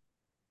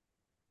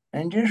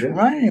 and just Yeah.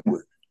 running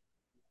with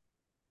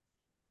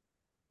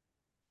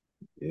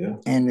it. Yeah.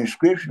 And the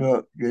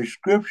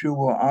scripture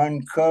will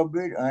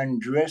uncover it,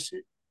 undress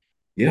it, or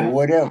Yeah.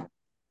 whatever.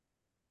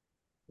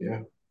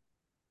 Yeah.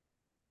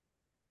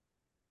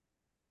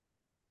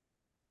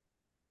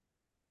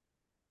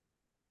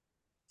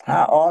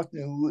 How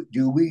often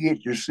do we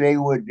get to say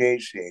what they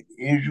said?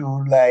 The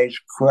Israelites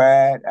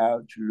cried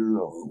out to the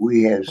Lord.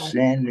 We have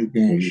sinned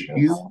against Yes.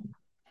 you,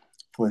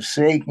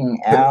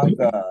 forsaking our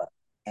God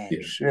and Yeah.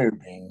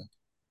 serving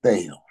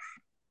Baal.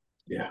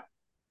 Yeah.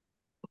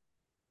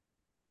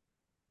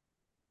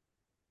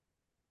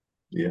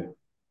 Yeah.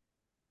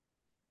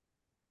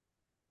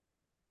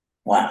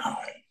 Wow.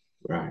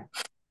 Right.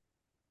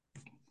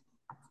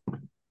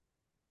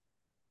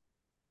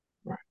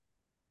 Right.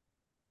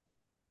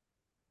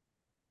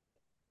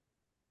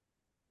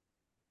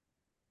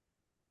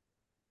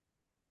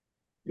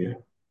 Yeah.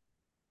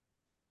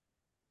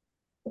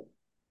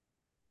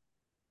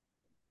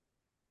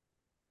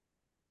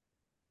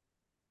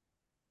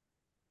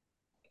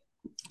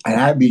 And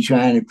I'd be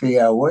trying to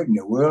figure out what in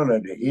the world are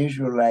the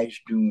Israelites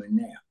doing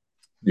now.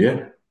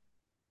 Yeah.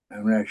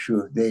 I'm not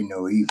sure if they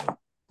know either.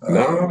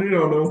 No, they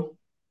don't know.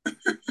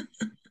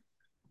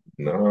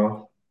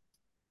 No.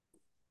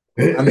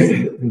 I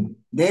mean,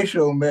 they're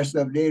so messed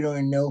up, they don't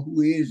even know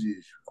who is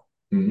Israel.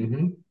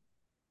 hmm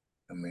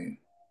I mean,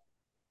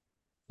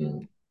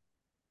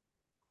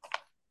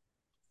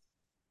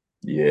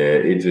 Yeah,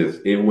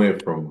 it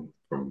went from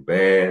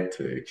bad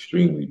to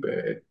extremely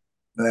bad.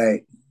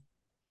 right,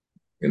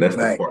 And that's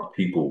the right, part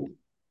people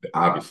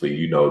obviously,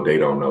 they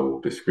don't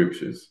know the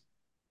scriptures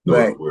nor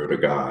the right. word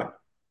of God.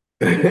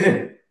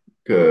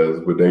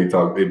 Because when they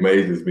talk, it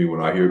amazes me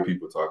when I hear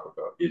people talk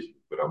about Israel,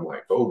 but I'm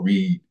like, go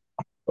read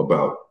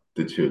about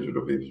the children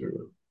of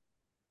Israel.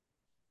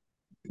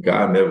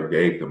 God never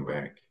gave them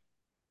back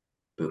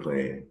the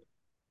land.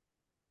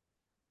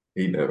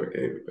 He never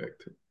gave it back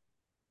to them.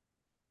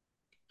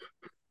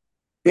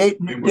 They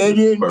They were they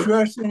didn't dispersed.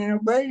 trust and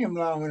obey him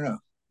long enough.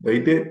 They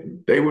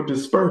did. They were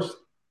dispersed.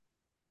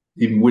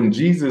 Even when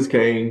Jesus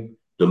came,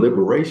 the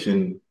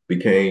liberation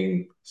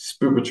became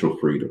spiritual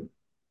freedom.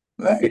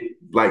 Right.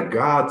 Like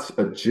God's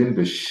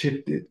agenda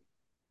shifted,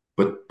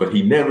 but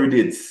he never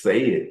did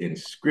say it in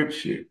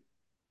scripture.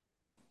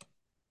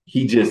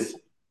 He just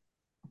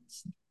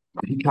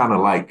he kind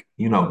of like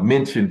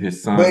mentioned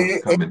his But son was it,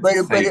 it- coming to but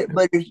it, but save it, them.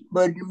 but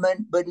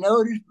it, but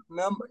notice,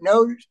 remember,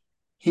 notice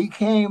he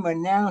came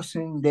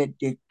announcing that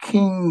the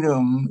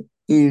kingdom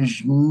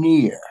is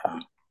near.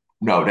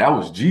 No, that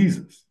was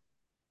Jesus.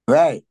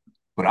 Right,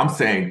 But I'm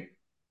saying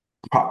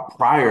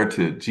prior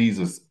to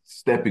Jesus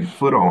stepping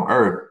foot on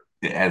earth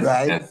as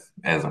right. as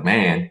as a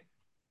man,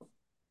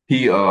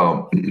 he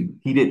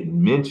he didn't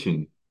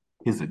mention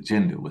his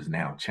agenda was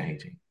now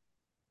changing.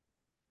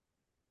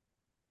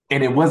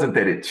 And it wasn't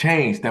that it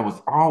changed, that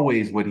was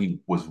always what he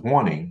was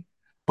wanting,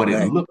 but it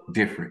Right. looked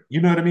different.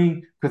 You know what I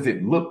mean? Because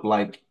it looked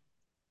like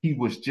he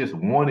was just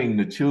wanting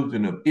the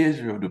children of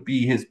Israel to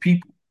be his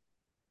people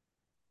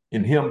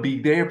and him be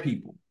their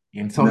people.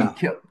 And so he No.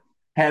 kept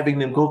having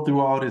them go through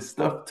all this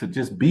stuff to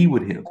just be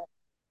with him.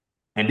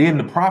 And then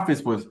the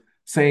prophets was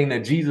saying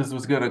that Jesus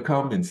was going to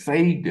come and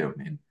save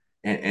them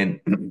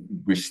and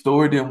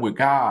restore them with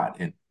God.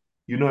 And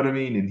you know what I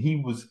mean? And he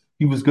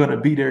was going to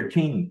be their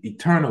king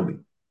eternally.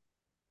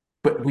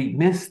 But we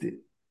missed it.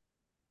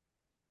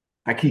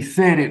 Like he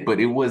said it, but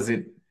it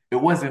wasn't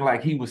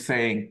like he was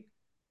saying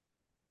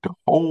the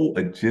whole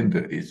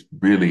agenda is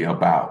really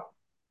about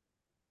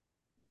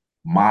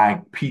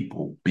my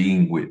people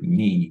being with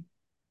me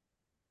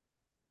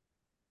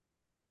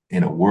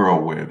in a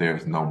world where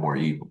there's no more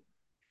evil.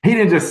 He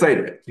didn't just say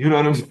that. You know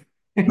what I'm saying?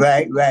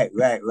 Right, right,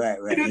 right, right,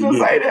 He right. didn't He just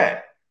did. say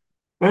that.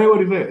 That ain't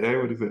what he said. That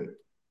ain't what he said.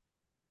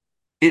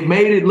 It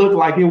made it look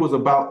like it was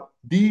about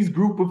these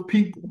group of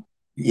people.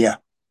 Yeah.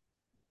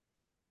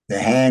 The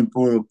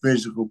handful of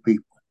physical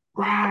people.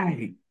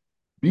 Right.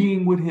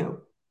 Being with him.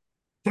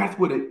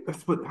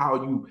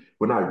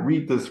 when I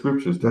read the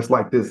scriptures, that's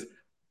like this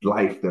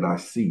life that I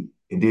see.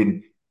 And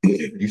then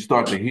you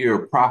start to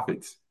hear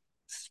prophets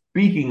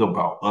speaking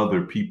about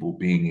other people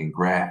being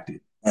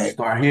engrafted. You Right.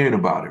 start hearing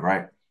about it,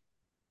 right?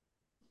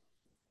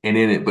 And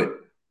then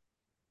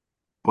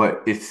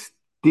but it's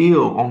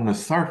still on the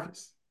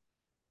surface.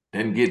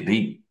 Doesn't get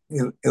deep.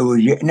 It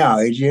was no,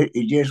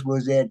 it just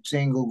was that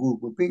single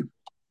group of people.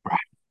 Right.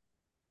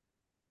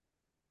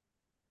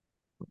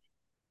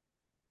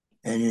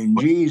 And then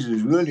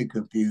Jesus really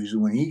confused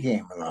when he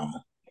came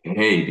along.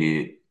 Hey, he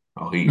did.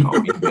 Oh, he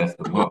messed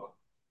them up.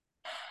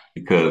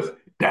 Because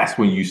that's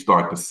when you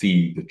start to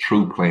see the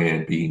true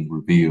plan being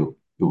revealed.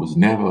 It was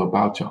never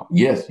about y'all.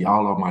 Yes,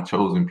 y'all are my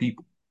chosen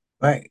people,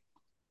 Right.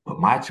 but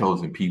my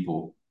chosen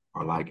people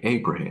are like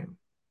Abraham.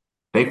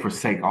 They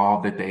forsake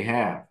all that they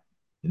have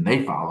and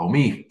they follow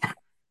me.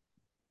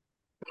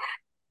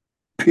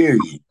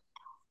 Period.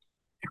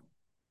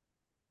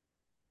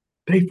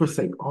 They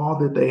forsake all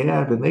that they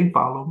have and they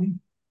follow me.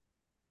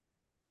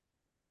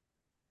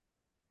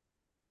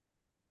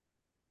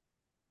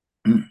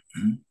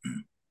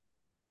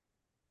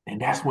 And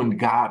that's when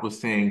God was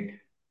saying,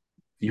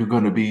 you're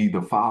going to be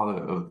the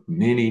father of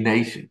many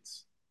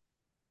nations.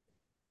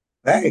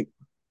 Right.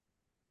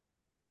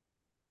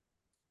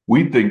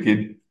 We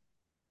thinking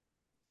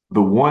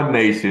the one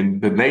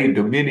nation, the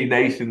many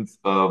nations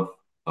of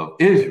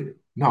Israel.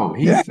 No,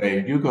 Yeah. he's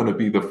saying you're going to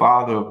be the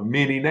father of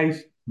many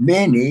nations.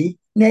 Many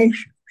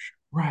nations.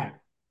 Right.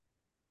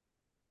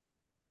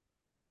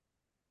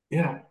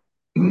 Yeah.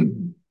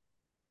 Go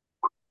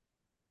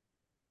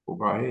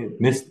right ahead.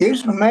 Missed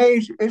it.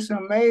 It's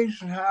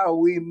amazing how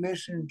we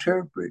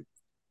misinterpret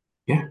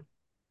Yeah.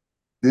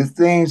 the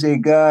things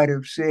that God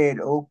have said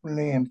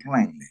openly and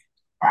plainly.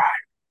 Right.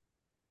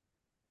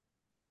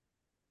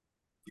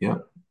 Yeah.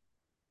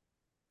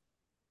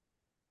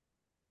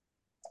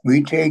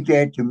 We take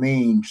that to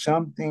mean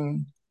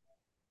something.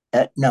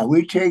 No,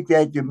 we take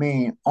that to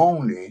mean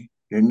only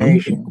the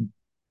nation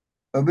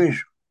of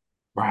Israel.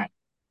 Right.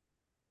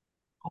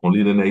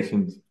 Only the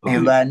nations of And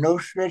Israel. by no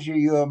stretch of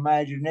your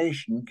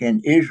imagination can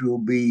Israel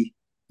be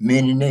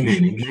many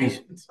Many nations.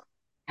 nations.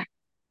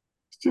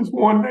 It's just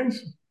one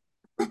nation.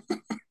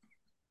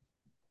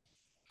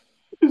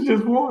 It's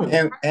just one.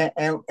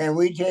 And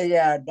we take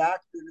our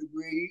doctorate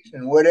degrees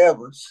and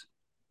whatever's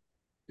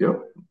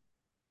Yep.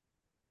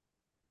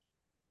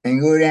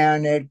 and go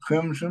down that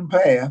crimson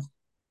path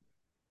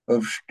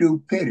of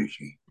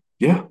stupidity.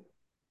 Yeah.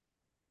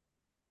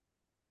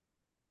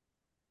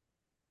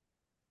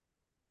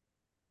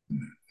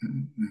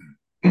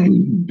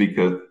 Mhm.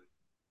 Because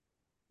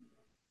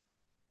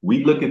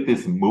we look at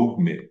this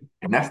movement,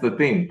 and that's the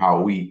thing,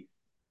 how and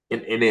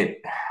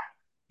it,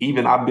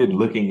 even I've been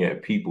looking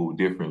at people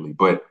differently,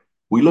 but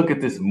we look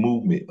at this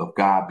movement of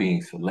God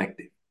being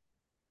selective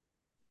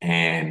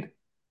and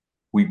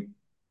we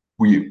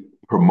we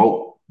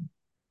promote,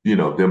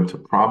 them to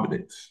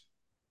prominence.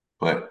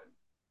 But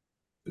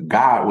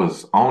God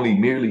was only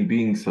merely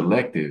being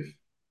selective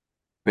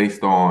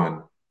based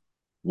on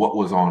what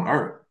was on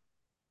earth.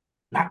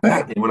 Right.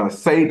 Not when I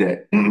say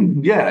that,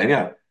 yeah,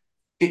 yeah.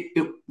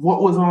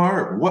 What was on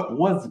earth? What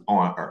was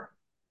on earth?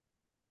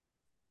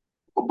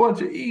 A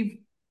bunch of evil.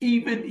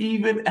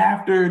 Even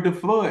after the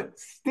flood,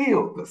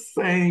 still the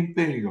same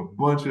thing, a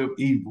bunch of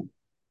evil.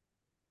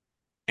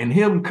 And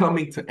him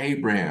coming to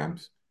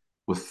Abraham's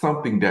was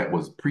something that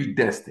was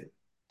predestined,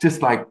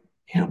 just like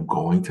him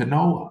going to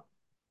Noah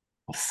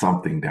was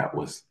something that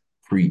was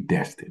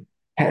predestined.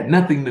 Had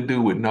nothing to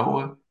do with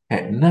Noah,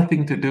 had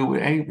nothing to do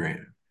with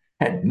Abraham,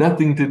 had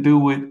nothing to do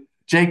with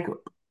Jacob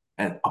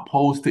as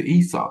opposed to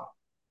Esau.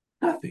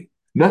 Nothing.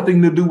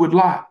 Nothing to do with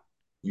Lot.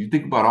 You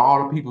think about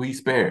all the people he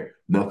spared,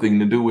 nothing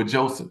to do with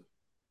Joseph.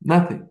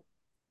 Nothing.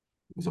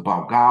 It was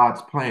about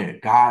God's plan,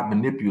 God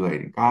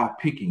manipulating, God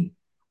picking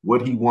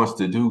what he wants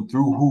to do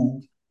through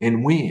who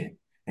and when.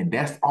 And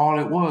that's all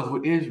it was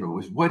with Israel,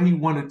 is what he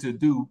wanted to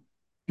do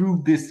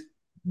through this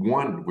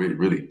one,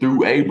 really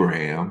through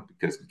Abraham,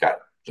 because we got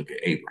to look at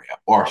Abraham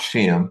or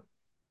Shem,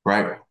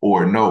 right?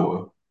 Or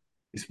Noah.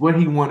 It's what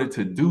he wanted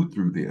to do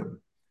through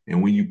them.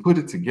 And when you put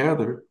it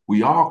together,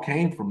 we all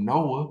came from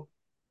Noah.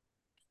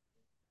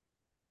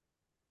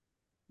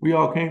 We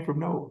all came from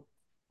Noah.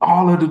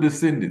 All of the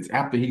descendants,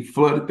 after he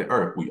flooded the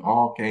earth, we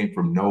all came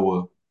from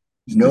Noah's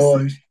descendants.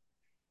 Noise.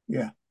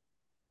 Yeah.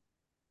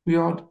 We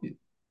all did.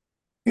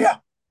 Yeah.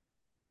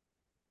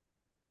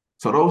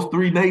 So those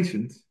three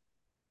nations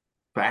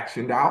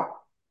factioned out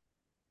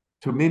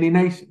to many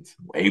nations.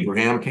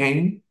 Abraham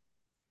came,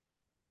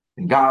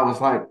 and God was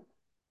like,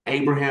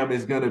 Abraham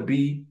is going to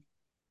be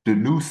the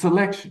new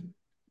selection.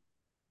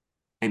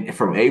 And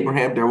from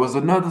Abraham, there was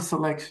another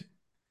selection.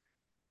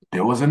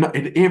 There was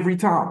another, every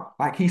time,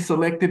 like he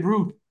selected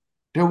Ruth,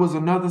 there was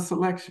another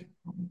selection.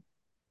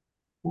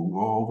 Move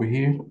over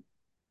here.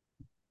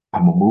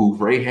 I'm gonna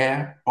move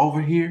Rahab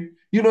over here.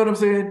 You know what I'm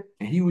saying?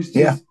 And he was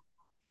Yeah. just,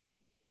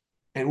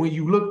 and when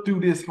you look through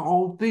this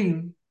whole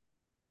thing,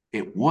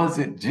 it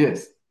wasn't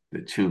just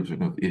the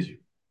children of Israel.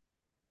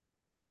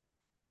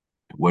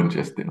 It wasn't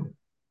just them.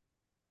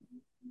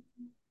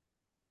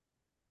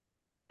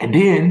 And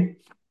then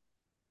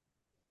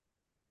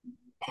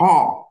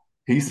Paul,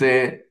 he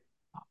said,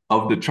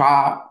 of the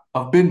tribe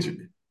of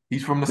Benjamin.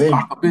 He's from the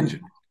stock of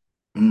Benjamin.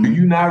 Benjamin. Do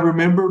you Mm-hmm. not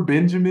remember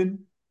Benjamin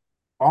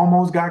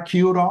almost got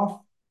killed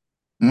off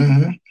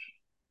Mm-hmm.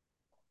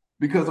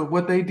 because of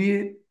what they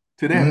did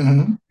to that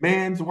Mm-hmm.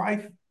 man's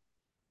wife?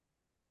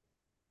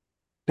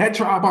 That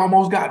tribe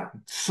almost got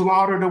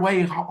slaughtered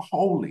away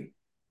wholly.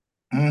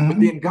 But Mm-hmm.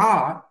 then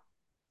God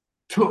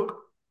took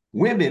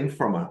women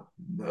from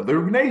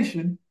another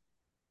nation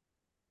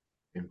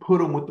and put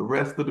them with the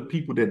rest of the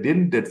people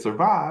that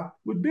survived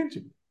with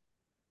Benjamin.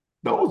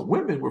 Those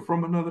women were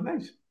from another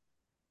nation.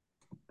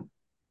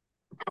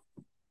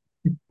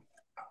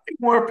 They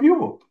weren't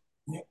pure.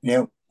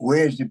 Now,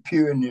 where's the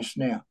pureness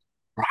now?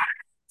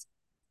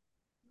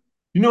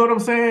 You know what I'm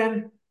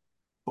saying?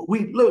 But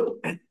we look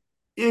at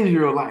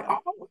Israel like,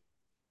 oh,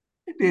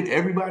 it did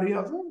everybody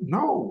else.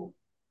 No,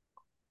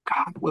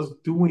 God was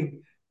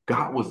doing,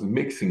 God was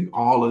mixing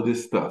all of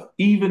this stuff,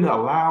 even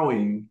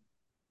allowing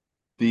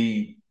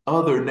the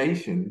other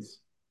nations,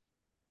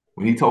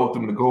 when he told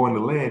them to go in the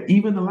land,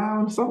 even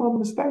allowing some of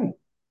them to stay.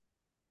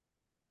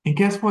 And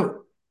guess what?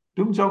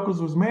 Them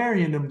jokers was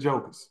marrying them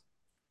jokers.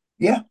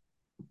 Yeah,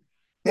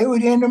 they were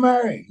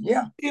intermarried.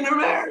 Yeah,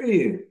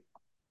 Intermarrying.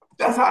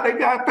 That's how they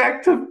got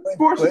back to but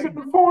worshiping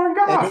the foreign and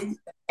gods.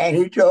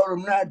 he told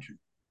them not to.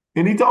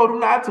 And he told them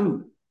not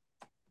to.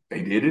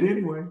 They did it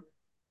anyway.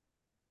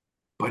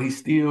 But he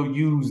still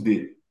used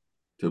it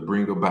to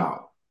bring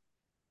about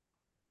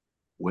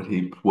what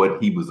he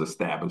was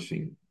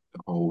establishing the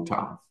whole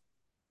time.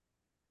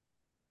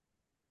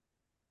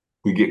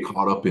 We get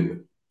caught up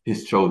in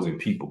his chosen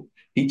people.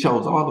 He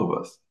chose all of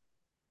us.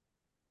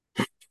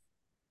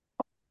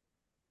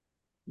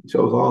 He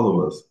chose all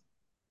of us,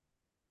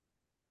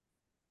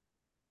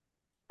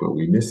 but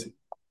we miss it.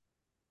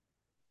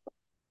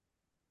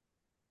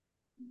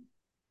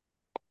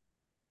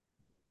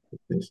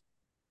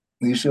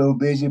 We so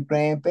busy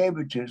playing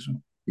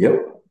favoritism.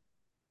 Yep.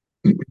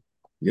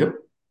 Yep.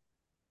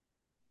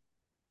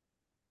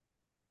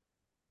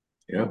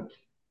 Yep.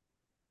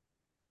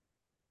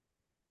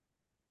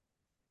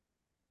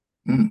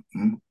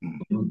 Mm-hmm.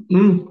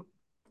 Mm-mm.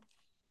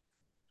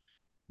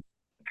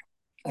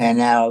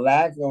 And our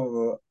lack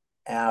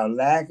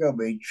of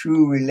a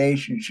true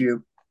relationship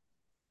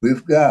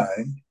with God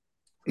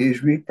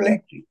is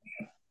reflected.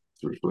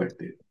 It's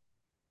reflected.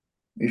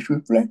 It's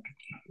reflected.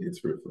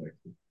 It's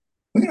reflected.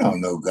 We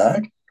don't know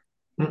God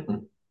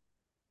Mm-mm.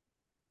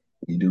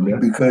 You do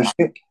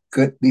that?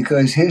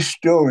 because his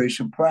story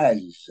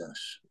surprises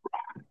us.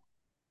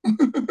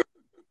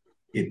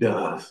 It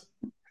does.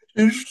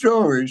 His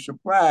story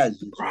surprises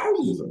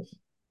Surprises us.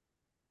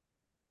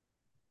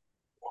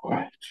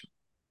 What?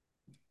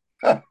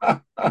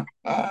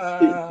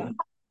 us.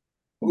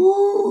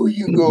 Ooh,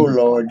 you go,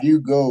 Lord. You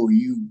go,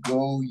 you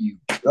go, you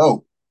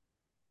go.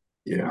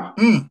 Yeah.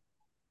 Mm.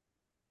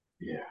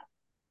 Yeah.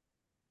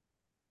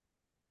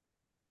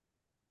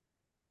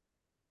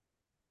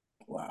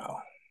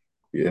 Wow.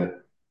 Yeah.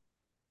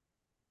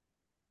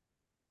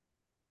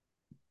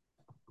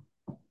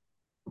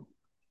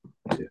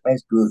 Yeah.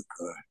 That's good,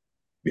 God.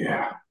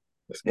 Yeah.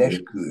 That's That's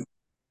good. good.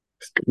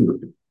 That's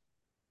good.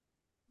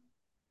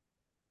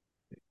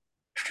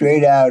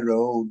 Straight out of the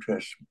Old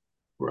Testament.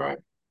 Right.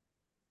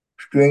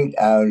 Straight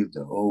out of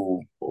the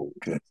Old Oh.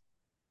 Testament.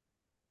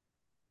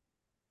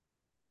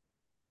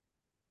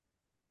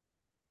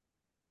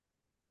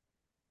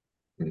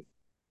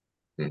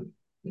 Mm,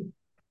 mm,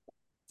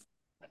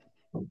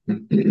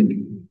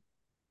 mm.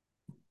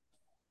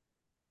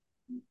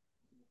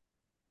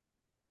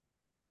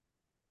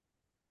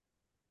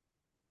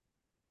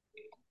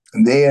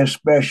 They are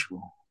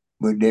special,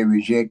 but they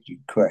rejected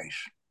Christ.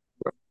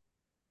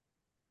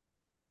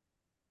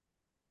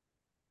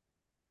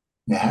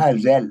 Now, how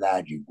does that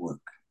logic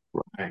work?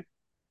 Right.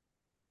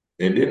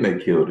 And then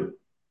they killed him.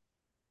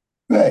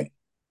 Right,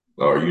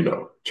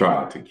 Or,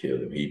 tried to kill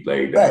him. He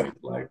laid down right,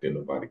 his life, then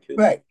nobody killed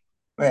him. right,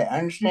 right. I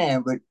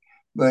understand, but,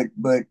 but,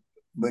 but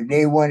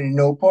they wanted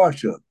no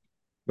parts of it.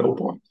 No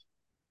point.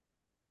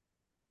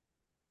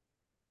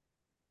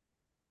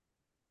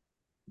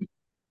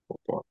 No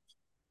point.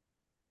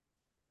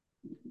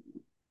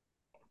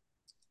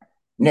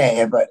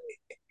 Now,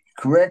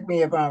 correct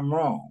me if I'm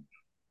wrong,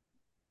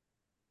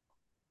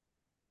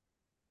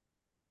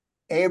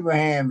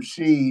 Abraham's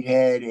seed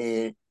had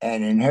an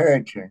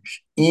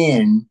inheritance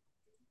in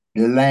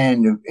the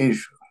land of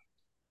Israel,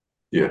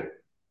 Yeah.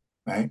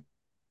 right?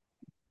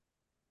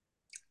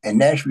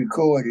 And that's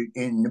recorded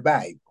in the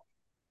Bible.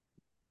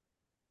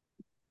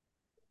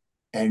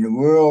 And the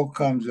world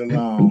comes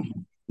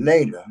along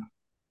later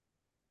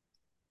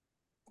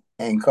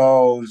and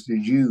calls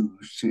the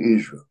Jews to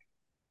Israel.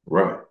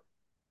 Right.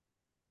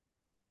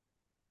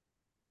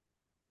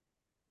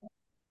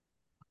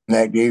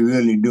 Like they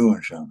really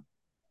doing something.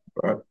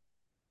 Right.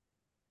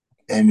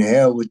 And the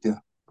hell with the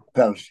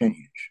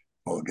Palestinians,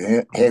 or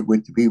the heck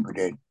with the people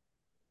that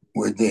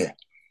were there.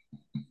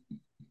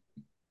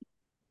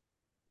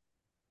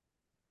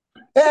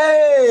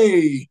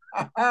 Hey,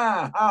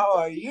 how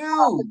are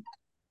you?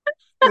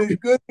 It's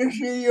good to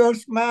see your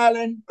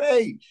smiling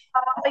face.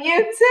 Oh,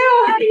 you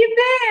too. How you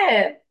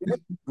been?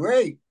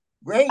 Great,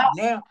 great.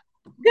 Now,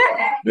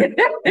 Good.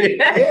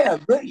 yeah,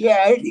 good.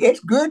 Yeah, it's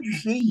good to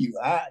see you.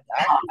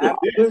 I'm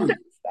serious.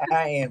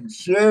 I am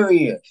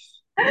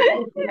serious.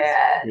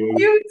 Yeah,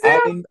 you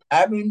too.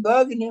 I've been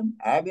bugging him.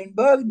 I've been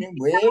bugging him.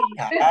 Where's He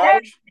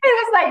how's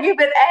was like, you've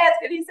been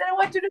asking. He said, I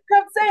want you to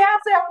come say, I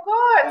said, of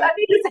course. I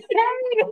need to say, hey.